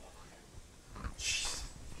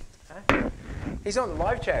camera. huh? He's on the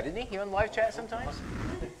live chat, isn't he? You on live chat sometimes?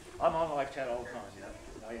 I'm on live chat all the time. Yeah,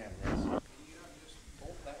 I am. Yes. You don't just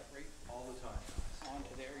bolt that right All the time.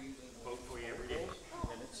 onto there using the Vote for you every day.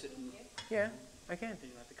 and it's sitting, Yeah, I can. then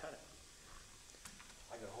you have to cut it.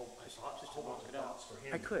 I got a whole bunch of thoughts for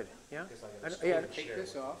him. I could. Yeah. I I got don't, yeah. Take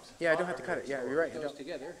this off, Yeah. I don't have to cut it. Yeah, you're right. I put those don't.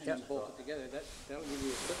 together, and Yeah. then bolt it together. That'll give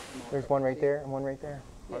you a quick amount. There's one right there and one right there.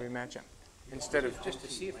 Why we match them? Instead of Just to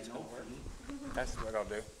see if it's gonna work. that's what I'll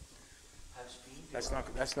do. Have speed. That's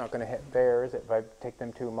not going to hit there, is it? If I take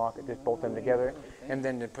them two and mock it, just bolt them together, and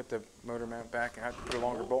then to put the motor mount back, I have to put a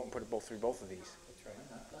longer bolt and put it both through both of these.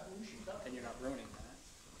 And you're not ruining that.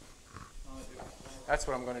 That's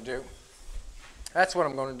what I'm going to do. That's what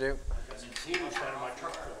I'm going to do. And see what's out of my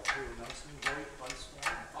truck roll too. Nice new very nice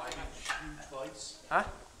one. 5-inch huge lights. Huh?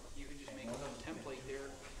 You can just make a little template there,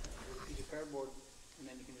 a piece of cardboard, and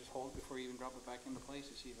then you can just hold it before you even drop it back into place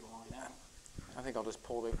to see if it'll line out. I think I'll just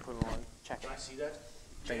put it on. Check Can I it. see that?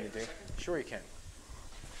 thing to do. Sure you can.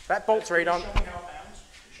 That bolt's right on. Show me how it mounts.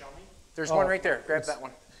 Show me. There's one right there. Grab that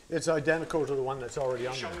one. It's identical to the one that's already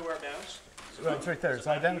on Show there. me where it mounts. Right, it's right there. It's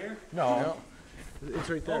identical. No, it's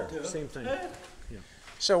right there. Same thing.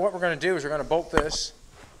 So what we're going to do is we're going to bolt this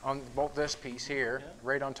piece here,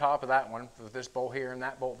 right on top of that one, with this bolt here and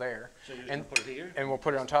that bolt there. So you're just going to put it here? And we'll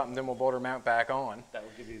put it on top, and then we'll bolt our mount back on. That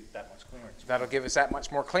will give you that much clearance. That'll give us that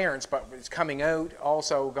much more clearance, but it's coming out,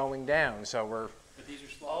 also going down. So we're. But these are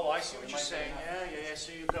slow. Oh, I see what you're saying. Yeah.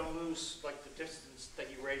 So you're going to lose like the distance that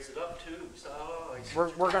you raise it up to. So I see.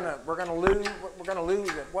 We're gonna lose. We're gonna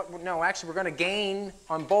lose. No, actually, we're gonna gain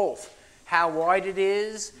on both. How wide it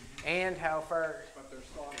is and how far. But they're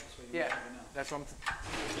slotted, so you Yeah, never know. that's what I'm.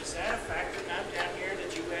 Is that a factor now down here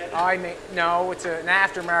that you added? No, it's an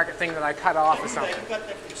aftermarket thing that I cut off or something. You got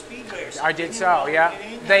that from Speedway or something. I did so, yeah.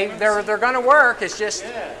 They're gonna work. It's just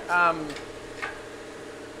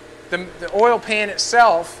the oil pan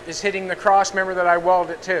itself is hitting the cross member that I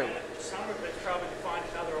welded it to. Some of it's probably to find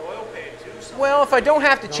another oil pan too. Well, if I don't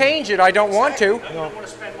have to change it, I don't want to. No, you don't want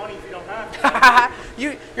to spend money if you don't have to.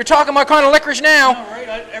 You're talking my kind of licorice now. All right,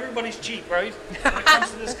 everybody's cheap, right? When it comes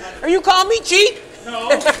to this kind of Are you calling me cheap? No,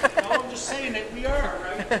 I'm just saying that we are,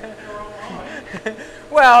 right? In our own mind.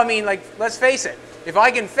 Well, I mean, like, let's face it. If I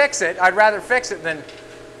can fix it, I'd rather fix it than.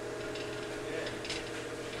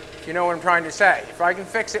 You know what I'm trying to say. If I can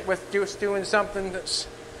fix it with just doing something that's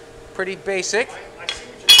pretty basic. I see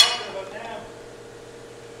what you're talking about now.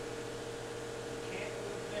 Can't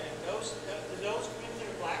move in. Do those go into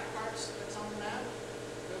the black parts that's on the map?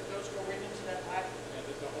 Those go right into that black? Yeah,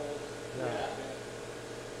 there's a whole.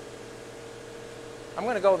 I'm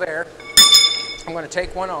going to go there. I'm going to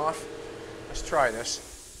take one off. Let's try this.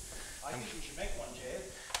 I think you should make one, Jay.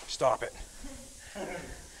 Stop it.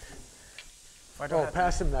 If I don't have to-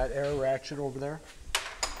 pass him that air ratchet over there.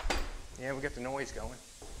 Yeah, we get the noise going.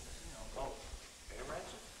 Oh, air ratchet?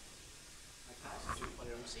 I passed it to you, but I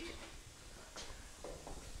don't see it.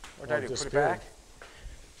 What did I do? Put it disappeared. back?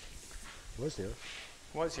 Was there? It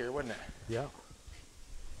was here, wasn't it? Yeah.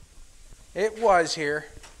 It was here,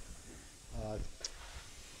 Uh,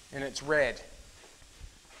 and it's red.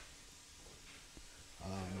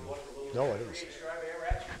 no, it is. Drive air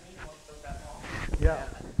ratchet, you mean? Won't take that long. Yeah.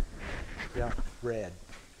 Yeah. Red.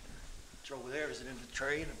 It's over there, is it in the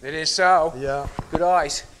tray? It is so. Yeah. Good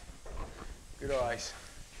eyes. Good eyes.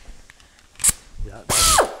 Yeah.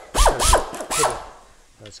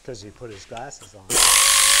 That's because he put his glasses on.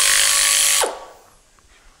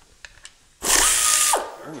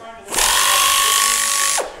 You're trying to look at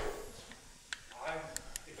I'm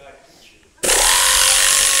the guy who teaches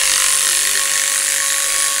you.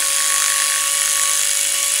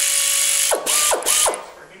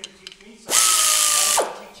 For him to teach me something, I'm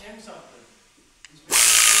going to teach him something. He's been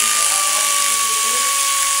teaching me how to do this.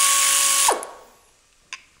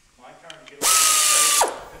 My turn to get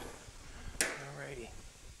over Alrighty.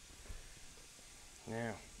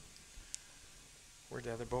 Now, where'd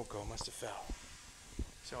the other bolt go? Must have fell.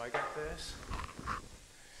 So I got this.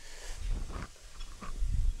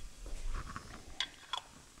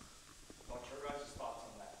 What's your guys' thoughts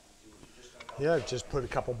on that? You just gonna go Yeah, just put a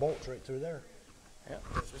couple bolts right through there. Yeah,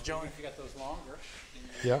 this was John. If you got those longer,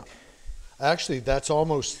 Yeah. Actually, that's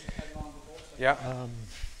almost. had longer bolts. Yeah.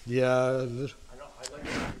 Yeah. I know, I'd like to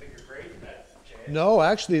figure grade in that, Jay. No,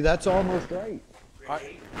 actually, that's almost right.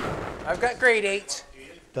 I've got grade 8.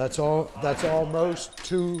 That's all. That's almost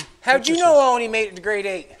two. How'd you know I only made it to grade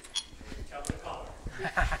 8? Tell the color.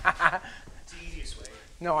 It's the easiest way.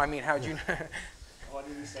 No, I mean, how'd you What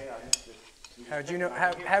did he say? I missed it. how'd you know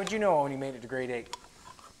how'd you know I only made it to grade 8?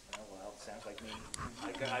 Oh, well, sounds like me.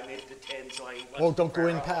 I made it to 10, so I. Oh, don't go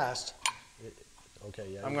in past. Okay.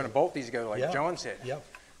 Yeah. I'm going to bolt these together like Yeah. John said. Yep.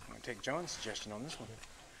 I'm going to take John's suggestion on this one.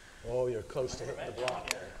 Oh, you're close to hitting the block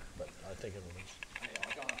there, but I think it'll be.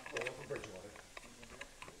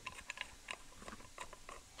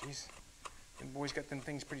 Jeez, them boys got them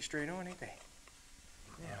things pretty straight on, ain't they?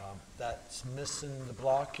 That's missing the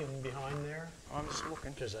block in behind there, I'm just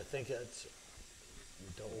looking. because I think it's. You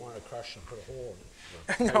don't want to crush and put a hole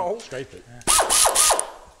in it. No. Scrape it.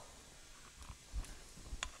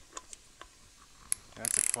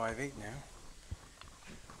 That's a 5/8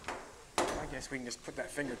 now. I guess we can just put that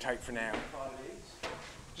finger tight for now.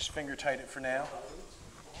 Just finger tight it for now.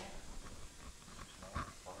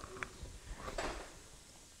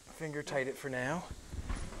 Finger tight it for now.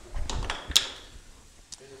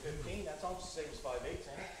 Is it 15? That's almost the same as 5/8, ain't it?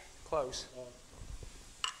 Close.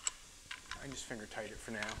 I can just finger tight it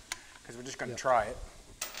for now, because we're just going to try it.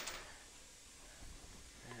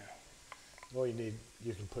 Well, you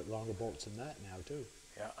can put longer bolts in that now too.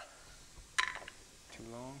 Yeah.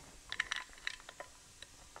 too long.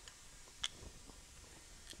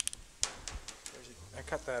 I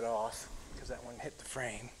cut that off because that one hit the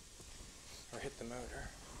frame or hit the motor.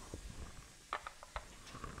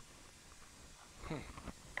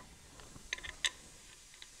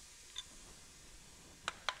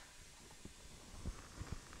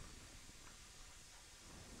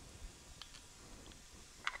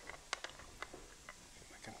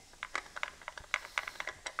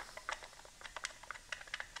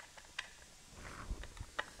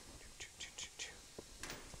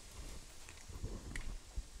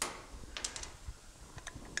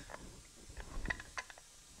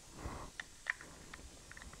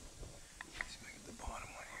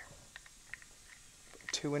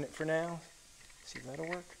 Two in it for now. See if that'll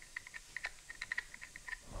work.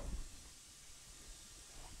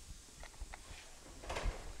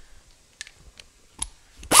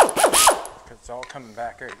 Because it's all coming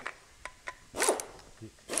back out.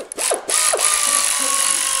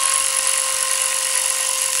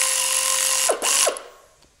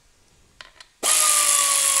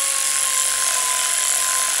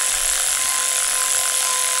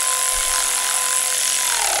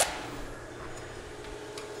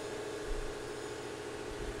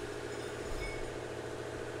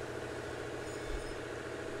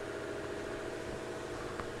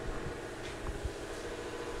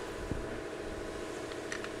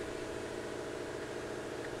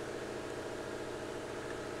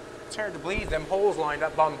 It's hard to believe them holes lined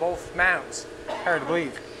up on both mounts. Hard to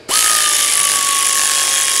believe.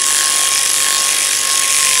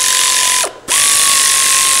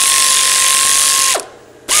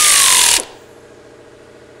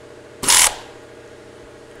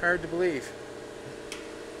 Hard to believe.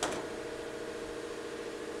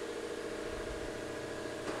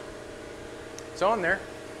 It's on there.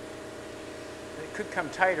 It could come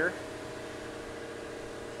tighter.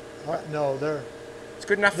 No, It's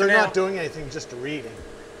good enough for now. they're not doing anything, just a reading.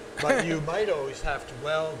 But you might always have to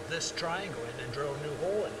weld this triangle in and drill a new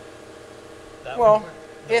hole in it. That Well, would work.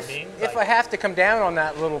 You know what I mean? if I have to come down on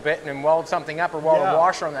that a little bit and then weld something up or weld Yeah. a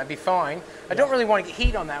washer on that, it'd be fine. I don't really want to get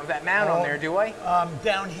heat on that with that mount on Well, there, do I?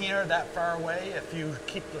 Down here, that far away, if you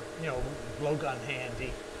keep the blowgun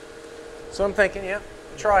handy, So I'm thinking, yeah,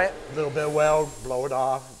 try it. a little bit of weld, blow it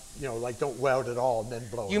off. Like don't weld it all and then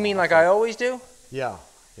blow it You mean off. like I always do? Yeah.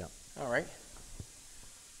 All right.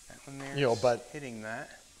 That one there but hitting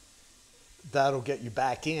that. that'll get you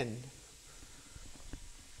back in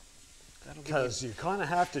That'll give because you kind of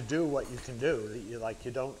have to do what you can do. You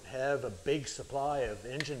don't have a big supply of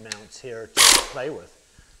engine mounts here to play with.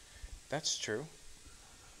 That's true.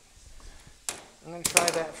 I'm going to try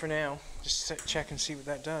that for now. Just check and see what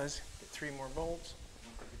that does. Get 3 more bolts. I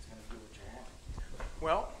don't think it's going to do what you want.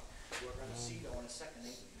 Well, We're going to see though in a second.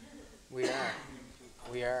 we are.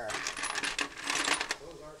 We are.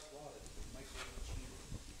 Those are slotted. It might be a little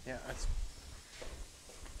cheaper. Yeah, that's.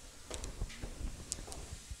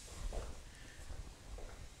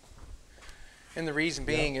 And the reason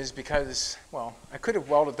being is because, well, I could have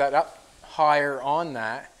welded that up higher on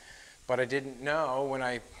that, but I didn't know when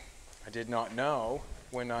I did not know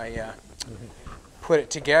when I put it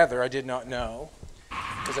together. I did not know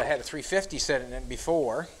because I had a 350 set in it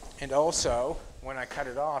before, and also when I cut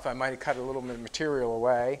it off, I might have cut a little bit of material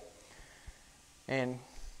away, and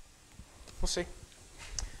we'll see.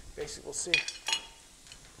 Basically, we'll see.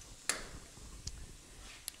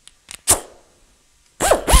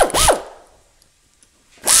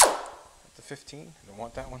 The 15. I don't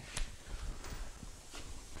want that one.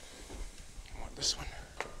 I want this one.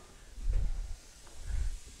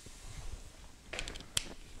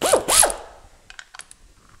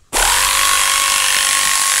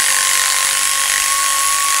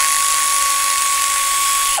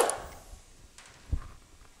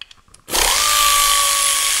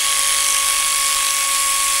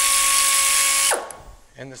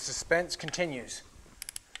 And the suspense continues.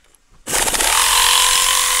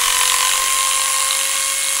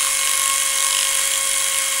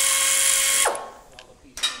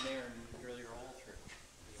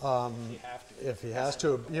 If he has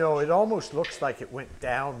to, it almost looks like it went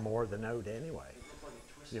down more than out anyway.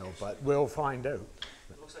 But we'll find out.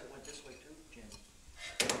 It looks like it went this way too,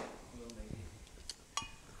 Jim.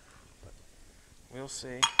 We'll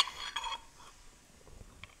see.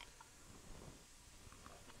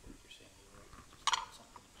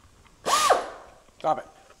 Stop it.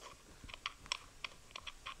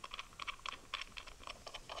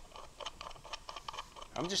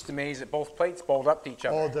 I'm just amazed that both plates bolt up to each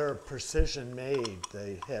other. Oh, they're precision made.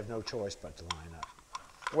 They have no choice but to line up.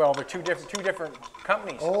 Well, they're two different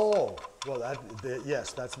companies. Oh, well,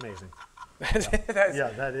 yes, that's amazing. That's Yeah,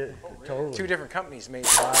 that is totally. two different companies made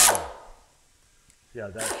it. Wow. Yeah,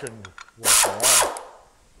 that shouldn't work at all.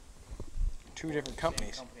 Two different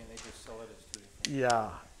companies. Company, and they just sell it as two different. Yeah,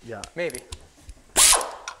 yeah. Maybe.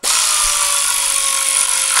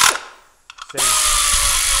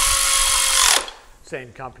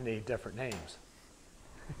 Same company, different names.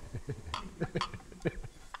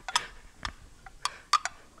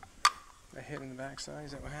 I hit in the backside.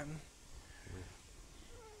 Is that what happened?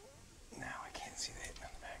 No, I can't see the hit on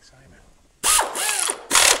the backside.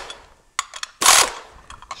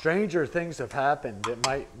 Stranger things have happened. It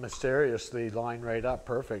might mysteriously line right up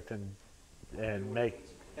perfect and make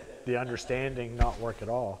the understanding not work at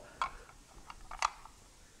all.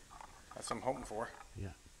 That's what I'm hoping for. Yeah,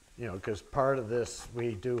 you know, because part of this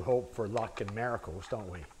we do hope for luck and miracles, don't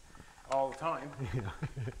we? All the time.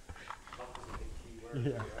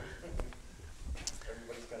 Yeah.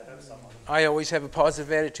 Everybody's gotta have some on. I always have a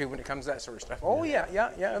positive attitude when it comes to that sort of stuff. Oh yeah,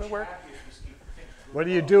 it'll work. What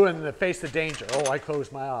do you do in the face of danger? Oh, I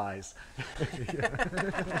close my eyes.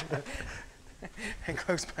 And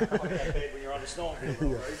close my eyes. When you're on the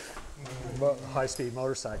snowmobile, right? High-speed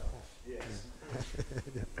motorcycle. Yes.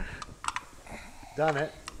 Done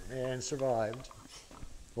it and survived,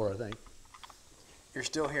 or I think. You're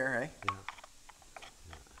still here, eh?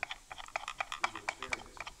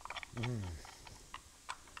 Yeah.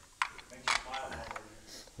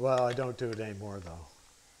 Well, I don't do it anymore, though.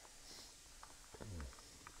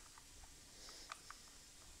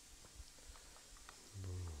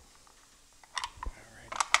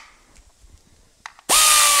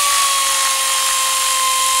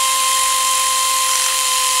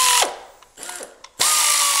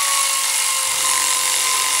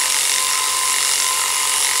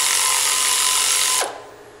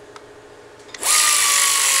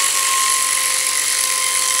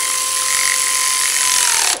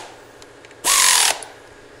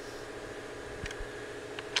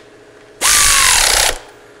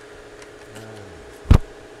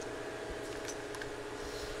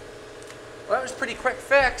 Well, that was a pretty quick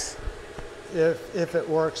fix. If it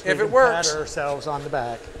works, we If it can works. pat ourselves on the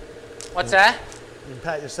back. What's that? You can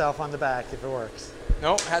pat yourself on the back if it works.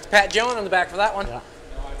 No, had to pat Joan on the back for that one. Yeah. No,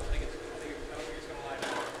 I don't think it's gonna line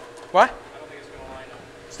up. What? I don't think it's gonna line up.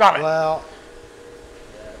 Stop it. Well,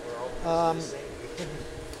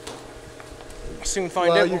 We'll soon find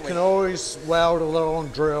well, out. you won't can we? always weld a little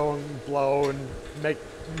and drill and blow and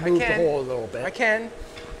move the can. hole a little bit. I can.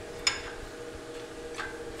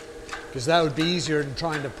 Because that would be easier than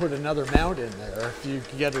trying to put another mount in there if you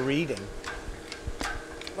could get a reading.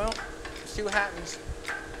 Well, see what happens.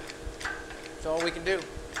 That's all we can do.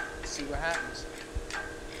 See what happens.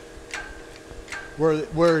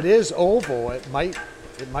 Where it is oval, it might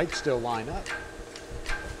still line up.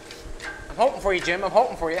 I'm hoping for you, Jim. I'm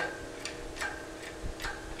hoping for you.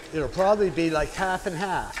 It'll probably be like half and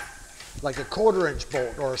half, like a 1/4-inch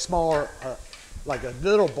bolt or a smaller, like a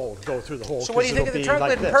little bolt go through the hole. So what do you think of the trunk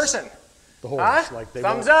lid in person? The holes, Huh? like they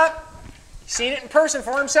Thumbs won't- up. He's seen it in person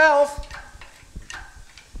for himself.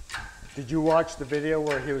 Did you watch the video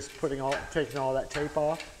where he was taking all that tape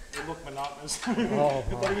off? It looked monotonous. Oh,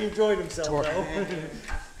 But he enjoyed himself, though.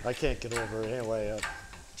 I can't get over it anyway.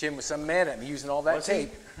 Jim was some mad at me using all that Was he?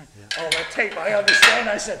 tape. Oh, that tape, I understand.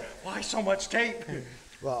 I said, why so much tape?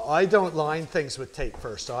 Well, I don't line things with tape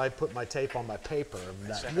first, so I put my tape on my paper, and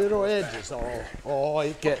that little edge is all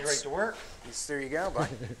it Get right gets. to work. Yes, there you go, bud.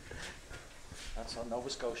 That's on Nova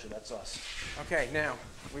Scotia, that's us. Okay, now,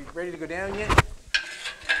 we ready to go down yet?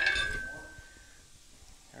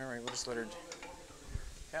 All right, we'll just let her.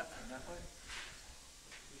 Yeah.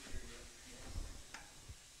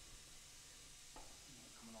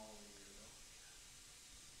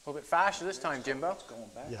 A little bit faster this time, Jimbo. It's going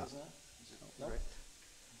back, Yeah. isn't it? Is it no? Right.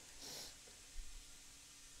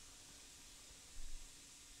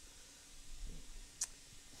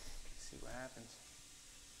 See what happens.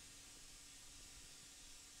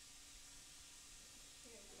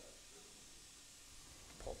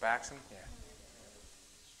 Pull back some? Yeah.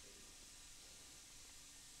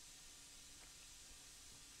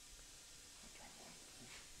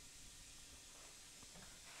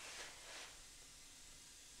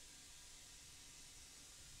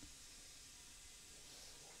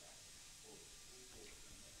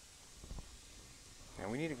 Now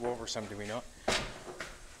we need to go over some, do we not?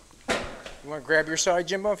 You want to grab your side,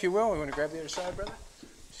 Jimbo, if you will? You want to grab the other side, brother?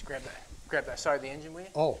 Just grab that side of the engine, will you?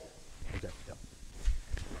 Oh, okay. Yep.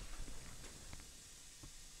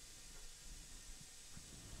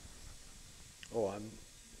 Oh, I'm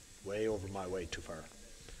way over my way too far.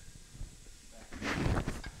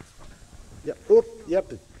 Yep. Oop.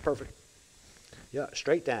 Yep. Perfect. Yeah.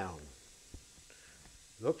 Straight down.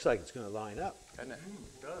 Looks like it's going to line up. Doesn't it?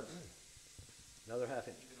 It does. Another half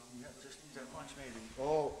inch. Yeah, just that much maybe.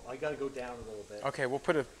 Oh, I got to go down a little bit. Okay, we'll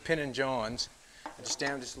put a pin in John's, and just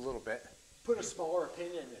down just a little bit. Put a smaller pin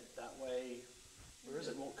in it. That way,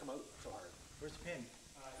 it won't come out so hard. Where's the pin?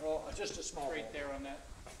 Oh, just a small Right one. there on that.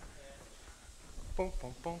 Boom,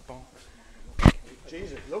 boom, boom, boom.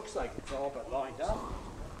 Geez, it looks like it's all but lined up.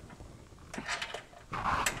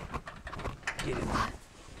 Get in there.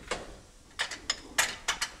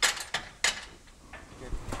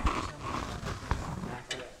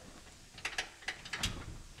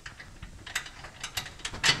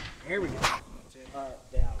 Here we go. Down.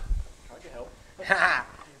 Try to help. Ha!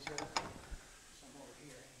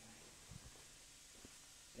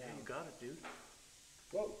 Yeah, you got it, dude.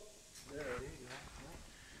 Whoa. There.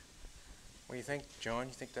 What do you think, John?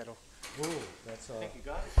 You think that'll... Whoa, that's I think you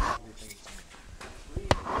got it. We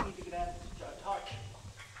need to get out of touch.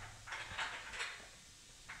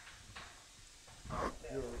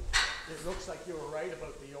 It looks like you were right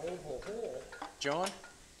about the oval hole. John,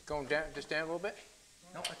 going down, just down a little bit?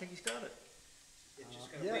 No, I think he's got it. It's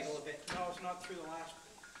just gonna yes. wiggle a bit. No, it's not through the last.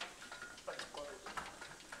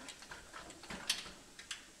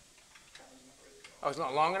 Oh, it's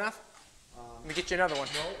not long enough? Let me get you another one.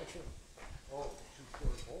 No, it's a, oh, too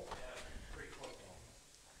short hole. Pretty close.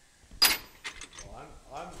 Well,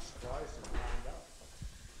 I'm surprised it lined up.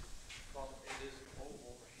 Well, it is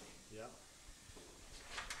oval. Yeah.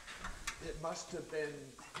 It must have been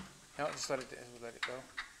No, just let it go.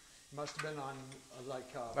 Must have been on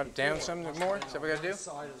like. Let it down before. some Must more? have been Is that what we on gotta do? one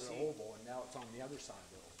side of the oval, and now it's on the other side of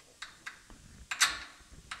the oval.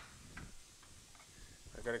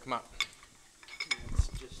 I gotta come up. It's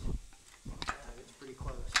just, it's pretty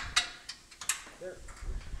close. There.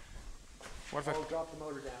 What if I, Oh, drop the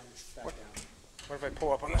motor down, back What? down. what if I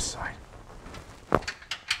pull up on this side? Down.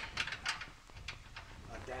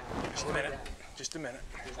 Just a Motor minute. down. Just a minute.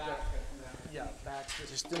 Yeah, back.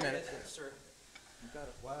 Just a minute. Yes, sir.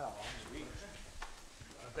 Wow. I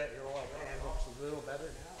bet your oil pan looks a little better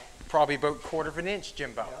now. Probably about a quarter of an inch,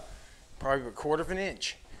 Jimbo. Probably about a quarter of an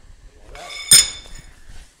inch.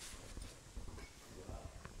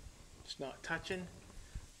 It's not touching.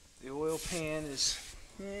 The oil pan is,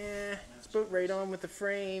 yeah, it's about right on with the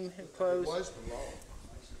frame and close. It was below.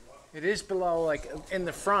 It is below, like in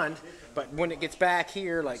the front, but when it gets back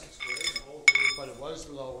here, like, But it was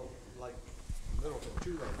low, like a little bit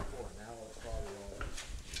too low before. Now it's probably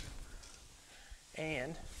all.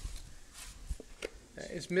 and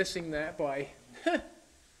it's missing that by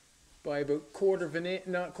by about quarter of an inch,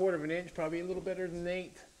 not quarter of an inch, probably a little better than an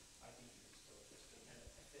eighth.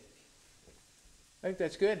 I think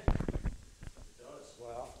that's good.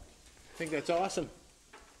 Well, I think that's awesome.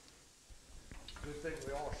 good thing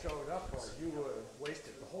we all showed up, or you would have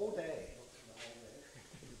wasted the whole day.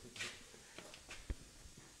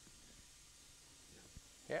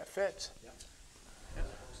 Yeah, it fits.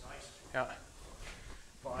 Yeah.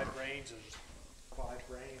 5 grains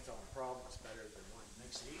on a problem is better than one.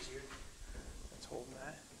 Makes it easier. That's holding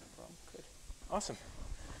that. No problem. Good. Awesome.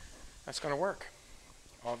 That's going to work.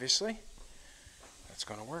 Obviously, that's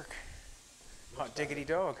going to work. Hot diggity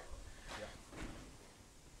dog.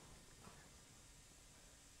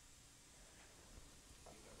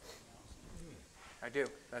 I do.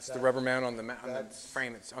 That's the rubber mount on the on the That's-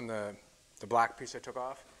 frame. It's on the black piece I took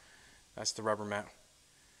off. That's the rubber mount.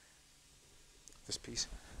 This piece.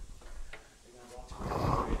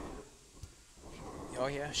 Oh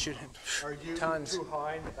yeah, shoot him. Are you Tons. too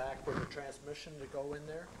high in the back for the transmission to go in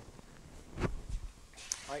there?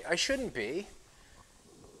 I shouldn't be,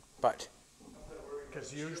 but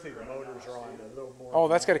Because usually the motors are on a little more. oh,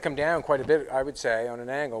 that's got to come down quite a bit. I would say on an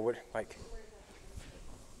angle. Would like.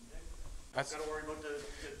 That's Gotta worry about the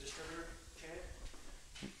distributor, Chad?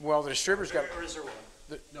 well, the distributor's got Or is there one?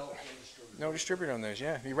 no distributor on those.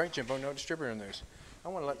 Yeah, you're right, Jimbo. No distributor on those. I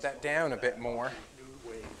want to let that down a bit more. New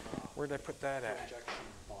wave Where'd I put that at? injection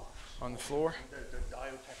box. On the floor? The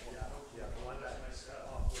Diotech one. Yeah, the one that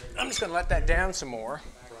I'm just going to let that down some more.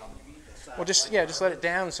 Well, just let it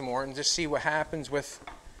down some more and just see what happens with.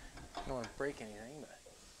 I don't want to break anything, but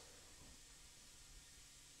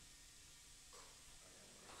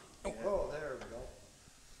Oh, there we go.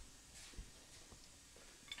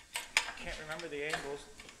 I can't remember the angles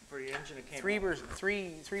for the engine. It came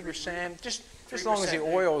 3%. Just as long as the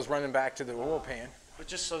oil is running back to the oil pan. But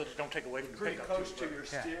just so that it don't take away from the Pretty pickup. close too, to your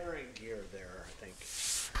Yeah. steering gear there, I think.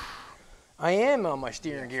 I am on my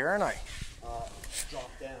steering gear, aren't I? Drop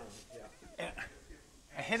down, yeah.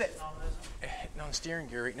 I hit it. I hit it on steering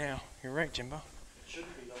gear right now. You're right, Jimbo. It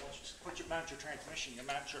shouldn't be though. Once you mount your transmission, your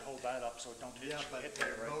mount should hold that up so it don't hit, Yeah, but hit the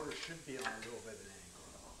there, right? motor should be on a little bit of an angle.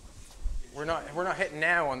 We're not hitting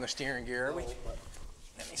now on the steering gear, are we?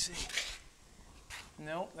 Let me see.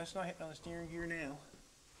 No, that's not hitting on the steering gear now.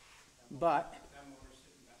 But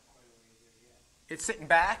it's sitting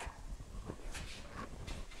back.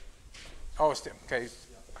 Oh, it's okay.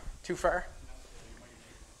 Too far.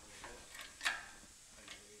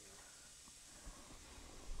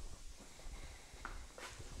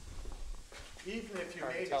 Even if you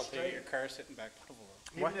Hard to made it tell straight, your car's sitting back a little.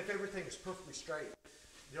 even if everything is perfectly straight,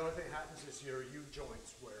 the only thing that happens is your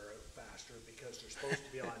U-joints wear out faster because they're supposed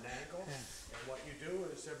to be on an angle. And what you do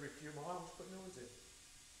is every few miles put new ones in.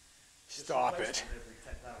 Just Stop replace it. them every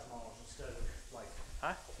 10,000 miles instead of like,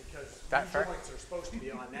 Huh? because That far? U-joints are supposed to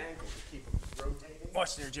be on an angle to keep them rotating.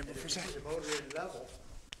 Watch there, Jimmy, And for a if you second. put the motor in level,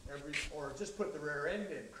 or just put the rear end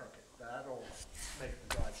in crooked, that'll make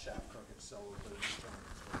the drive shaft crooked so the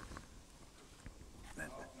U-joints work.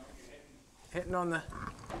 Hitting on the.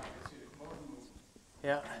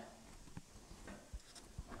 Yeah. Can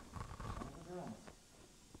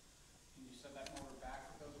you set that motor back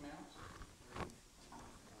with those mounts?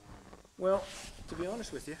 Well, to be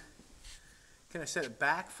honest with you, can I set it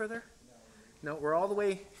back further? No, we're all the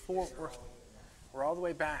way forward. We're all the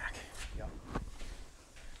way back. Yeah.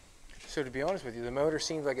 So to be honest with you, the motor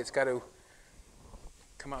seems like it's got to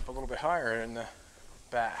come up a little bit higher in the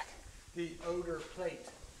back. The outer plate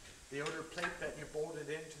that you bolted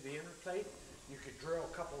into the inner plate, you could drill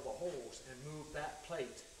a couple of the holes and move that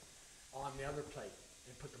plate on the other plate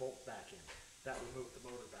and put the bolt back in. That would move the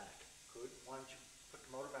motor back. Good, why don't you put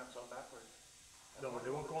the motor mounts on backwards? No,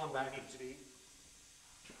 they won't go on That's what backwards. it needs to be.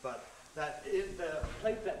 But that in the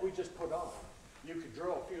plate that we just put on, you could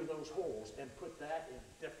drill a few of those holes and put that in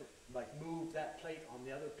different, like move that plate on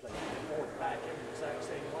the other plate and bolt it back in the exact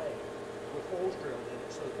same way with holes drilled in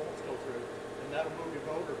it so the bolts go through, and that'll move your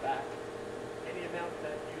motor back any amount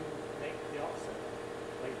that you make the offset.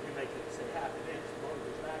 Like if you make it say half an inch, the motor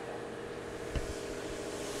goes back half an inch.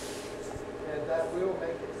 And that will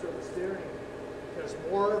make it so the steering, because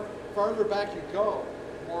farther back you go,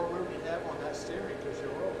 more room you have on that steering because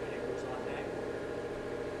your oil pan goes on an angle.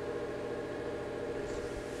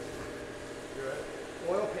 Your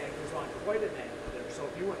oil pan goes on quite an angle there, so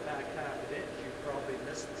if you went back half an inch, you'd probably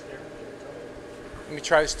miss the steering wheel. Let me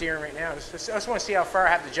try the steering right now. I just want to see how far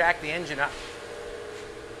I have to jack the engine up.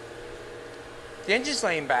 The engine's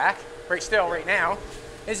laying back, right still, right now.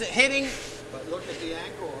 Is it hitting? But look at the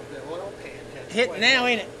angle of the oil pan. Hitting now,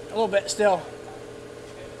 ain't it? A little bit still.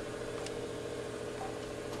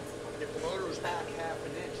 If the motor was back half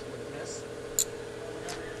an inch, would it miss?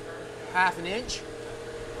 Half an inch,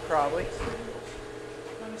 probably.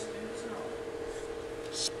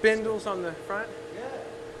 Spindles on the front. Yeah.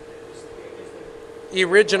 The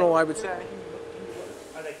original, I would say.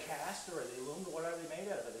 Are they cast or are they aluminum? What are they made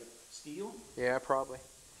out of? Are they steel? Yeah, probably.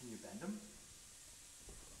 Can you bend them?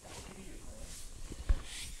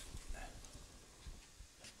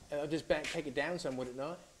 I'll just take it down some, would it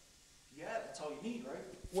not? Yeah, that's all you need, right?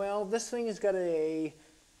 Well, this thing has got I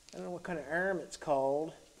don't know what kind of arm it's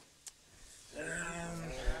called. Or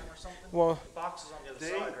something? Well, The box is on the other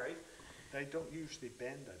They- side, right? They don't usually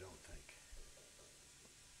bend, I don't think.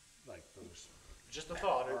 Like those. Just a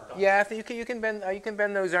thought. yeah, I think you can bend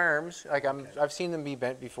those arms. Like I've seen them be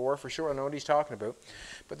bent before, for sure. I know what he's talking about.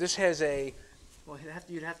 But this has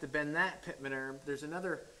you'd have to bend that pitman arm. There's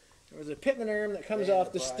a pitman arm that comes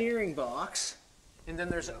off the steering box, and then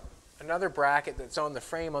there's another bracket that's on the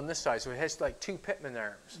frame on this side. So it has like two pitman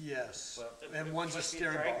arms. Yes. Well, And one's a must be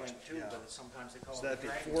steering drag box. link too, Yeah. but sometimes they call So it that'd be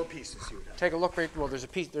drag 4 link. pieces you would have. Take a look right. Well, there's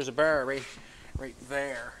a bar right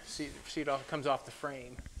there. See it all comes off the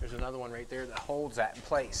frame. There's another one right there that holds that in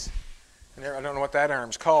place. And there, I don't know what that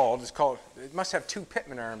arm's called. It must have two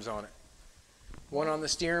pitman arms on it. One on the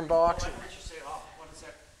steering box. What did you say? Oh, what is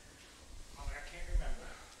that? Oh, I can't remember.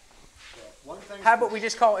 One thing. How about we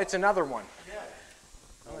just call it's another one? Yeah.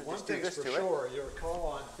 One just do thing's this for to it. sure, your call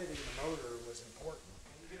on fitting the motor was important.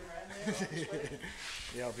 Can you get around there? This way?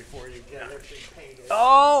 Yeah, before you get everything painted.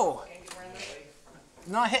 Oh, Can't get around that way?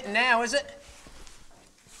 not hitting now, is it?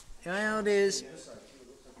 Well, it is.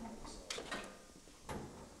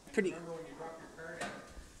 Pretty. Remember when you drop your car down,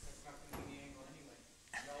 that's not going to be the angle anyway.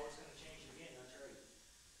 No, it's going to change again, that's right.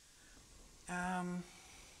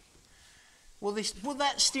 Will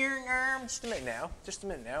that steering arm, just a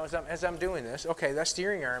minute now, as I'm doing this, okay, that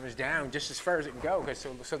steering arm is down just as far as it can go,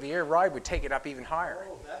 so the air ride would take it up even higher.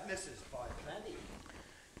 Oh, that misses by plenty.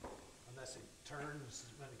 Unless it turns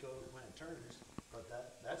when it turns, but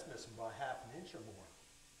that's missing by half an inch or more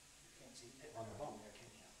You can't see it on the bump. there, can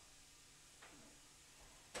you?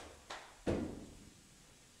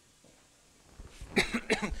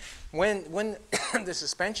 When the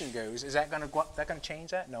suspension goes, is that going to go up? That going to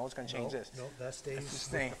change that? No, it's going to change this. No, that stays with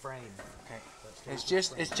stay. the frame. Okay. It's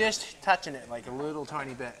just touching it like a little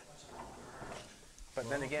tiny bit. But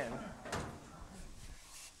then again, What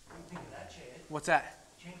do you think of that, Chad? what's that?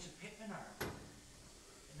 Change the pitman arm.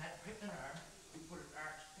 And that pitman arm, you put an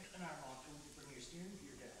pitman arm onto it, you bring your steering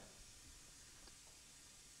gear down.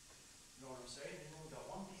 You know what I'm saying? You only got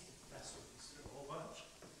one piece to mess with instead of a whole bunch.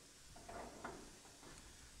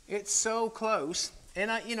 It's so close. And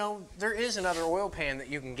you know, there is another oil pan that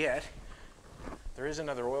you can get. There is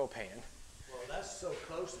another oil pan. Well, that's so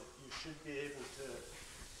close that you should be able to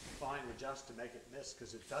fine adjust to make it miss,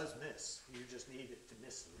 because it does miss. You just need it to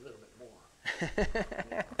miss a little bit more.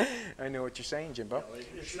 I know what you're saying, Jimbo. You know,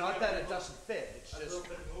 it's not that it doesn't fit. It's A just little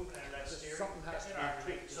bit of movement out of that steering. something has to pitman arm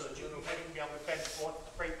be tweaked tweaked so that just a you little can be able to bend forth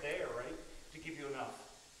right there, right? To give you enough.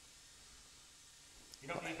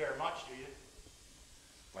 You don't need very much, do you?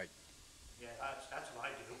 Like, Yeah, that's what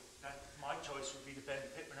I do. My choice would be to bend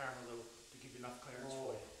the pitman arm a little to give you enough clearance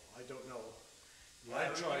for you. I don't know. Well, I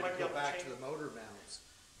you tried might to be go able to back to change- the motor mounts.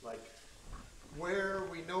 Like, where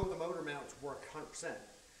we know the motor mounts work 100%,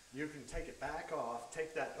 you can take it back off,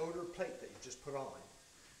 take that outer plate that you just put on,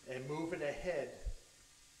 and move it ahead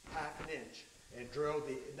half an inch, and drill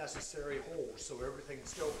the necessary holes so everything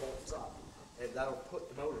still bolts up. And that'll put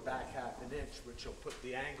the motor back half an inch, which will put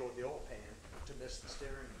the angle of the oil pan to miss the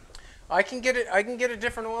steering wheel. I can get a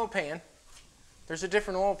different oil pan. There's a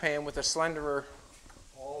different oil pan with a slenderer.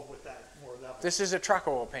 All with that more level. This is a truck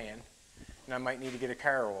oil pan, and I might need to get a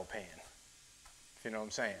car oil pan. If you know what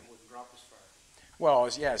I'm saying. Wouldn't drop as far. Well,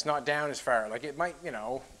 yeah, it's not down as far. Like it might, you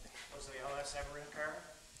know. Was the LS ever in a car?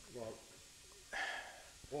 Well,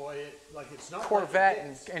 boy, it's not Corvette like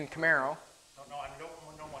it is. and Camaro. No, I don't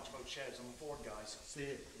know much about sheds. I'm a Ford guy. So. See,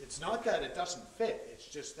 it's not that it doesn't fit, it's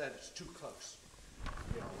just that it's too close.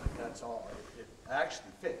 You know, like that's all. It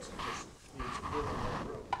actually fits, it just needs a little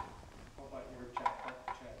more room. How about your Chad?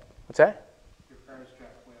 What's that? Your car's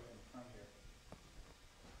jacked way up in front here.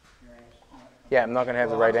 Your aim's not. Yeah, I'm not gonna have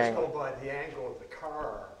the right Well, angle. just go by the angle of the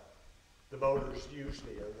car, the motor's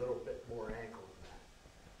usually a little bit more angled than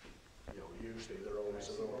that. You know, usually they're always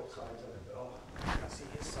a little bit higher. I see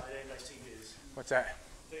his side end. I see his. What's that?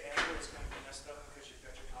 The angle is going to be messed up because you've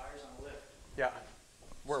got your tires on the lift. Yeah,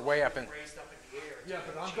 we're way up in. Raised up in the air. Yeah,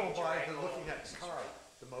 but I'm Change going your by angle looking on at the car,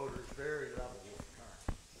 the motor's very level with the car.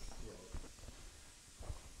 You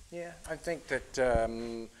know, Yeah, I think that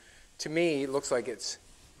to me it looks like it's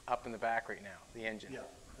up in the back right now. The engine. Yeah,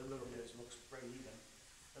 a little bit. It looks very even.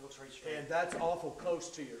 It looks very straight. And that's awful close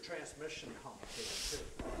to your transmission hump there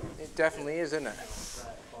too. It definitely is, isn't it?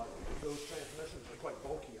 But those transmissions are quite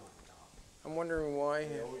bulky on the top. I'm wondering why.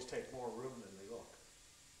 They always take more room than they look.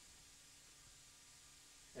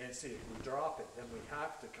 And see, if we drop it, then we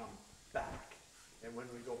have to come back. And when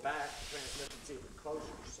we go back, the transmission's even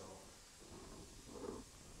closer, so.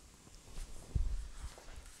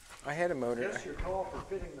 I had a motor. I guess your call for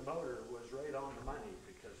fitting the motor was right on the money,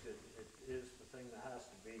 because it is the thing that has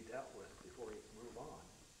to be dealt with before you can move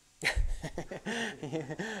on.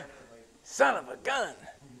 Son of a gun.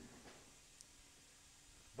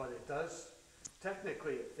 But it does,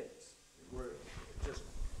 technically it fits. It's just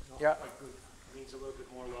not Yeah. quite good. Needs a little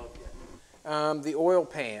bit more love yet. The oil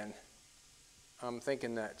pan. I'm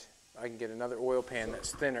thinking that I can get another oil pan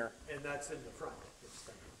that's thinner, And that's in the front, it's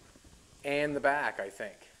thinner. and the back. I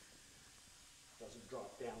think. Doesn't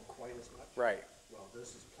drop down quite as much. Right. Well,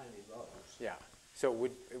 this is plenty low. Yeah. So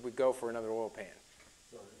it would go for another oil pan.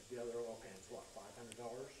 So the other oil pan's what,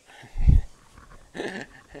 $500?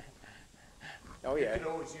 Oh You yeah. can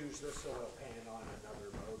always use this oil pan on another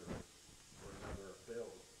motor or another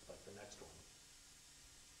build, like the next one.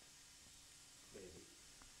 Maybe.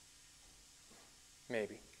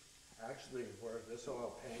 Maybe. Actually, where this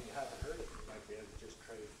oil pan, you haven't heard it, you might be able to just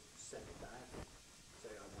send it back and say,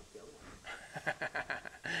 I want the other one.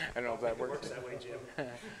 I don't know if that It works. works that way, Jim.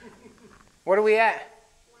 What are we at?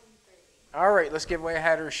 1:30. All right, let's give away a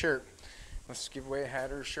hat or a shirt. Let's give away a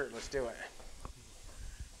hat or a shirt. Let's do it.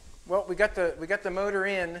 Well, we got the motor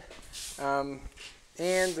in, and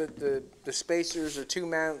the spacers or two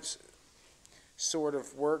mounts sort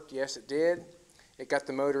of worked. Yes, it did. It got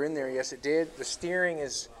the motor in there. Yes, it did. The steering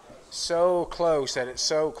is so close that it's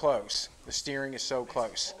so close. The steering is so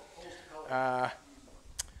close.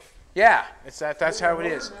 Yeah, it's that's how it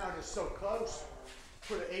is. The motor mount is so close,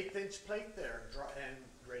 put an 1/8" plate there and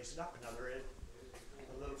raise it up another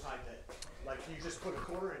a little tiny bit. Like you just put a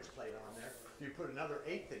 1/4" plate on there, you put another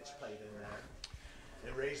 1/8" plate in there,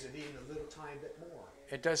 and raise it even a little tiny bit more.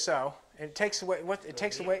 It does so. It takes away what it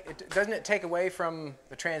takes away. Doesn't it take away from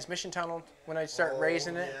the transmission tunnel when I start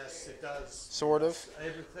raising it? Yes, it does. Sort of.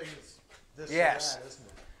 Everything's this Yes. and that, isn't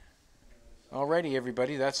it? Alrighty,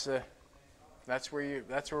 everybody. That's where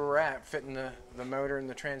we're at, fitting the motor and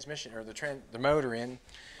the transmission, or the motor in,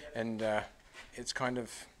 and it's kind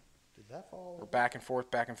of, Did that fall? we're back and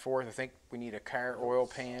forth, back and forth. I think we need a car oil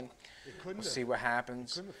pan. We'll see what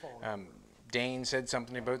happens. couldn't have fallen. Dane said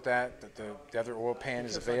something about that the other oil pan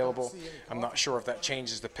is available. I'm not sure if that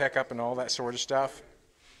changes the pickup and all that sort of stuff.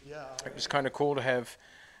 Yeah. It was kind of cool to have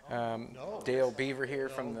Dale Beaver here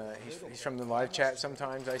from he's from the live chat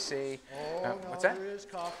sometimes I see. What's that? There is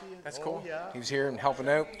coffee. That's oh, cool. Yeah. He was here and helping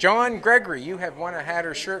out. John Gregory, you have won a hat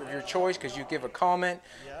or shirt of your choice because you give a comment.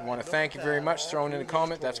 I want to thank you very much for throwing in a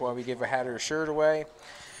comment. That's why we give a hat or a shirt away.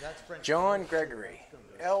 John Gregory,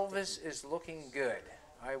 Elvis is looking good.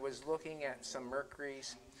 I was looking at some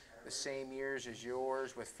Mercuries the same years as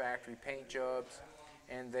yours with factory paint jobs,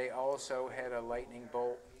 and they also had a lightning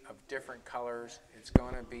bolt of different colors. It's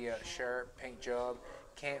going to be a sharp paint job.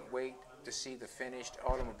 Can't wait to see the finished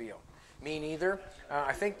automobile. Me neither.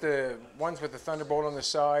 I think the ones with the Thunderbolt on the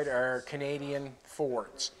side are Canadian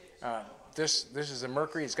Fords. This is a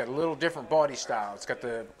Mercury. It's got a little different body style. It's got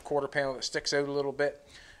the quarter panel that sticks out a little bit.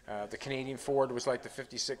 The Canadian Ford was like the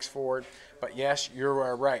 56 Ford. But yes,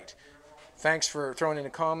 you're right. Thanks for throwing in a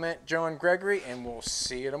comment, John Gregory, and we'll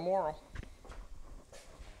see you tomorrow.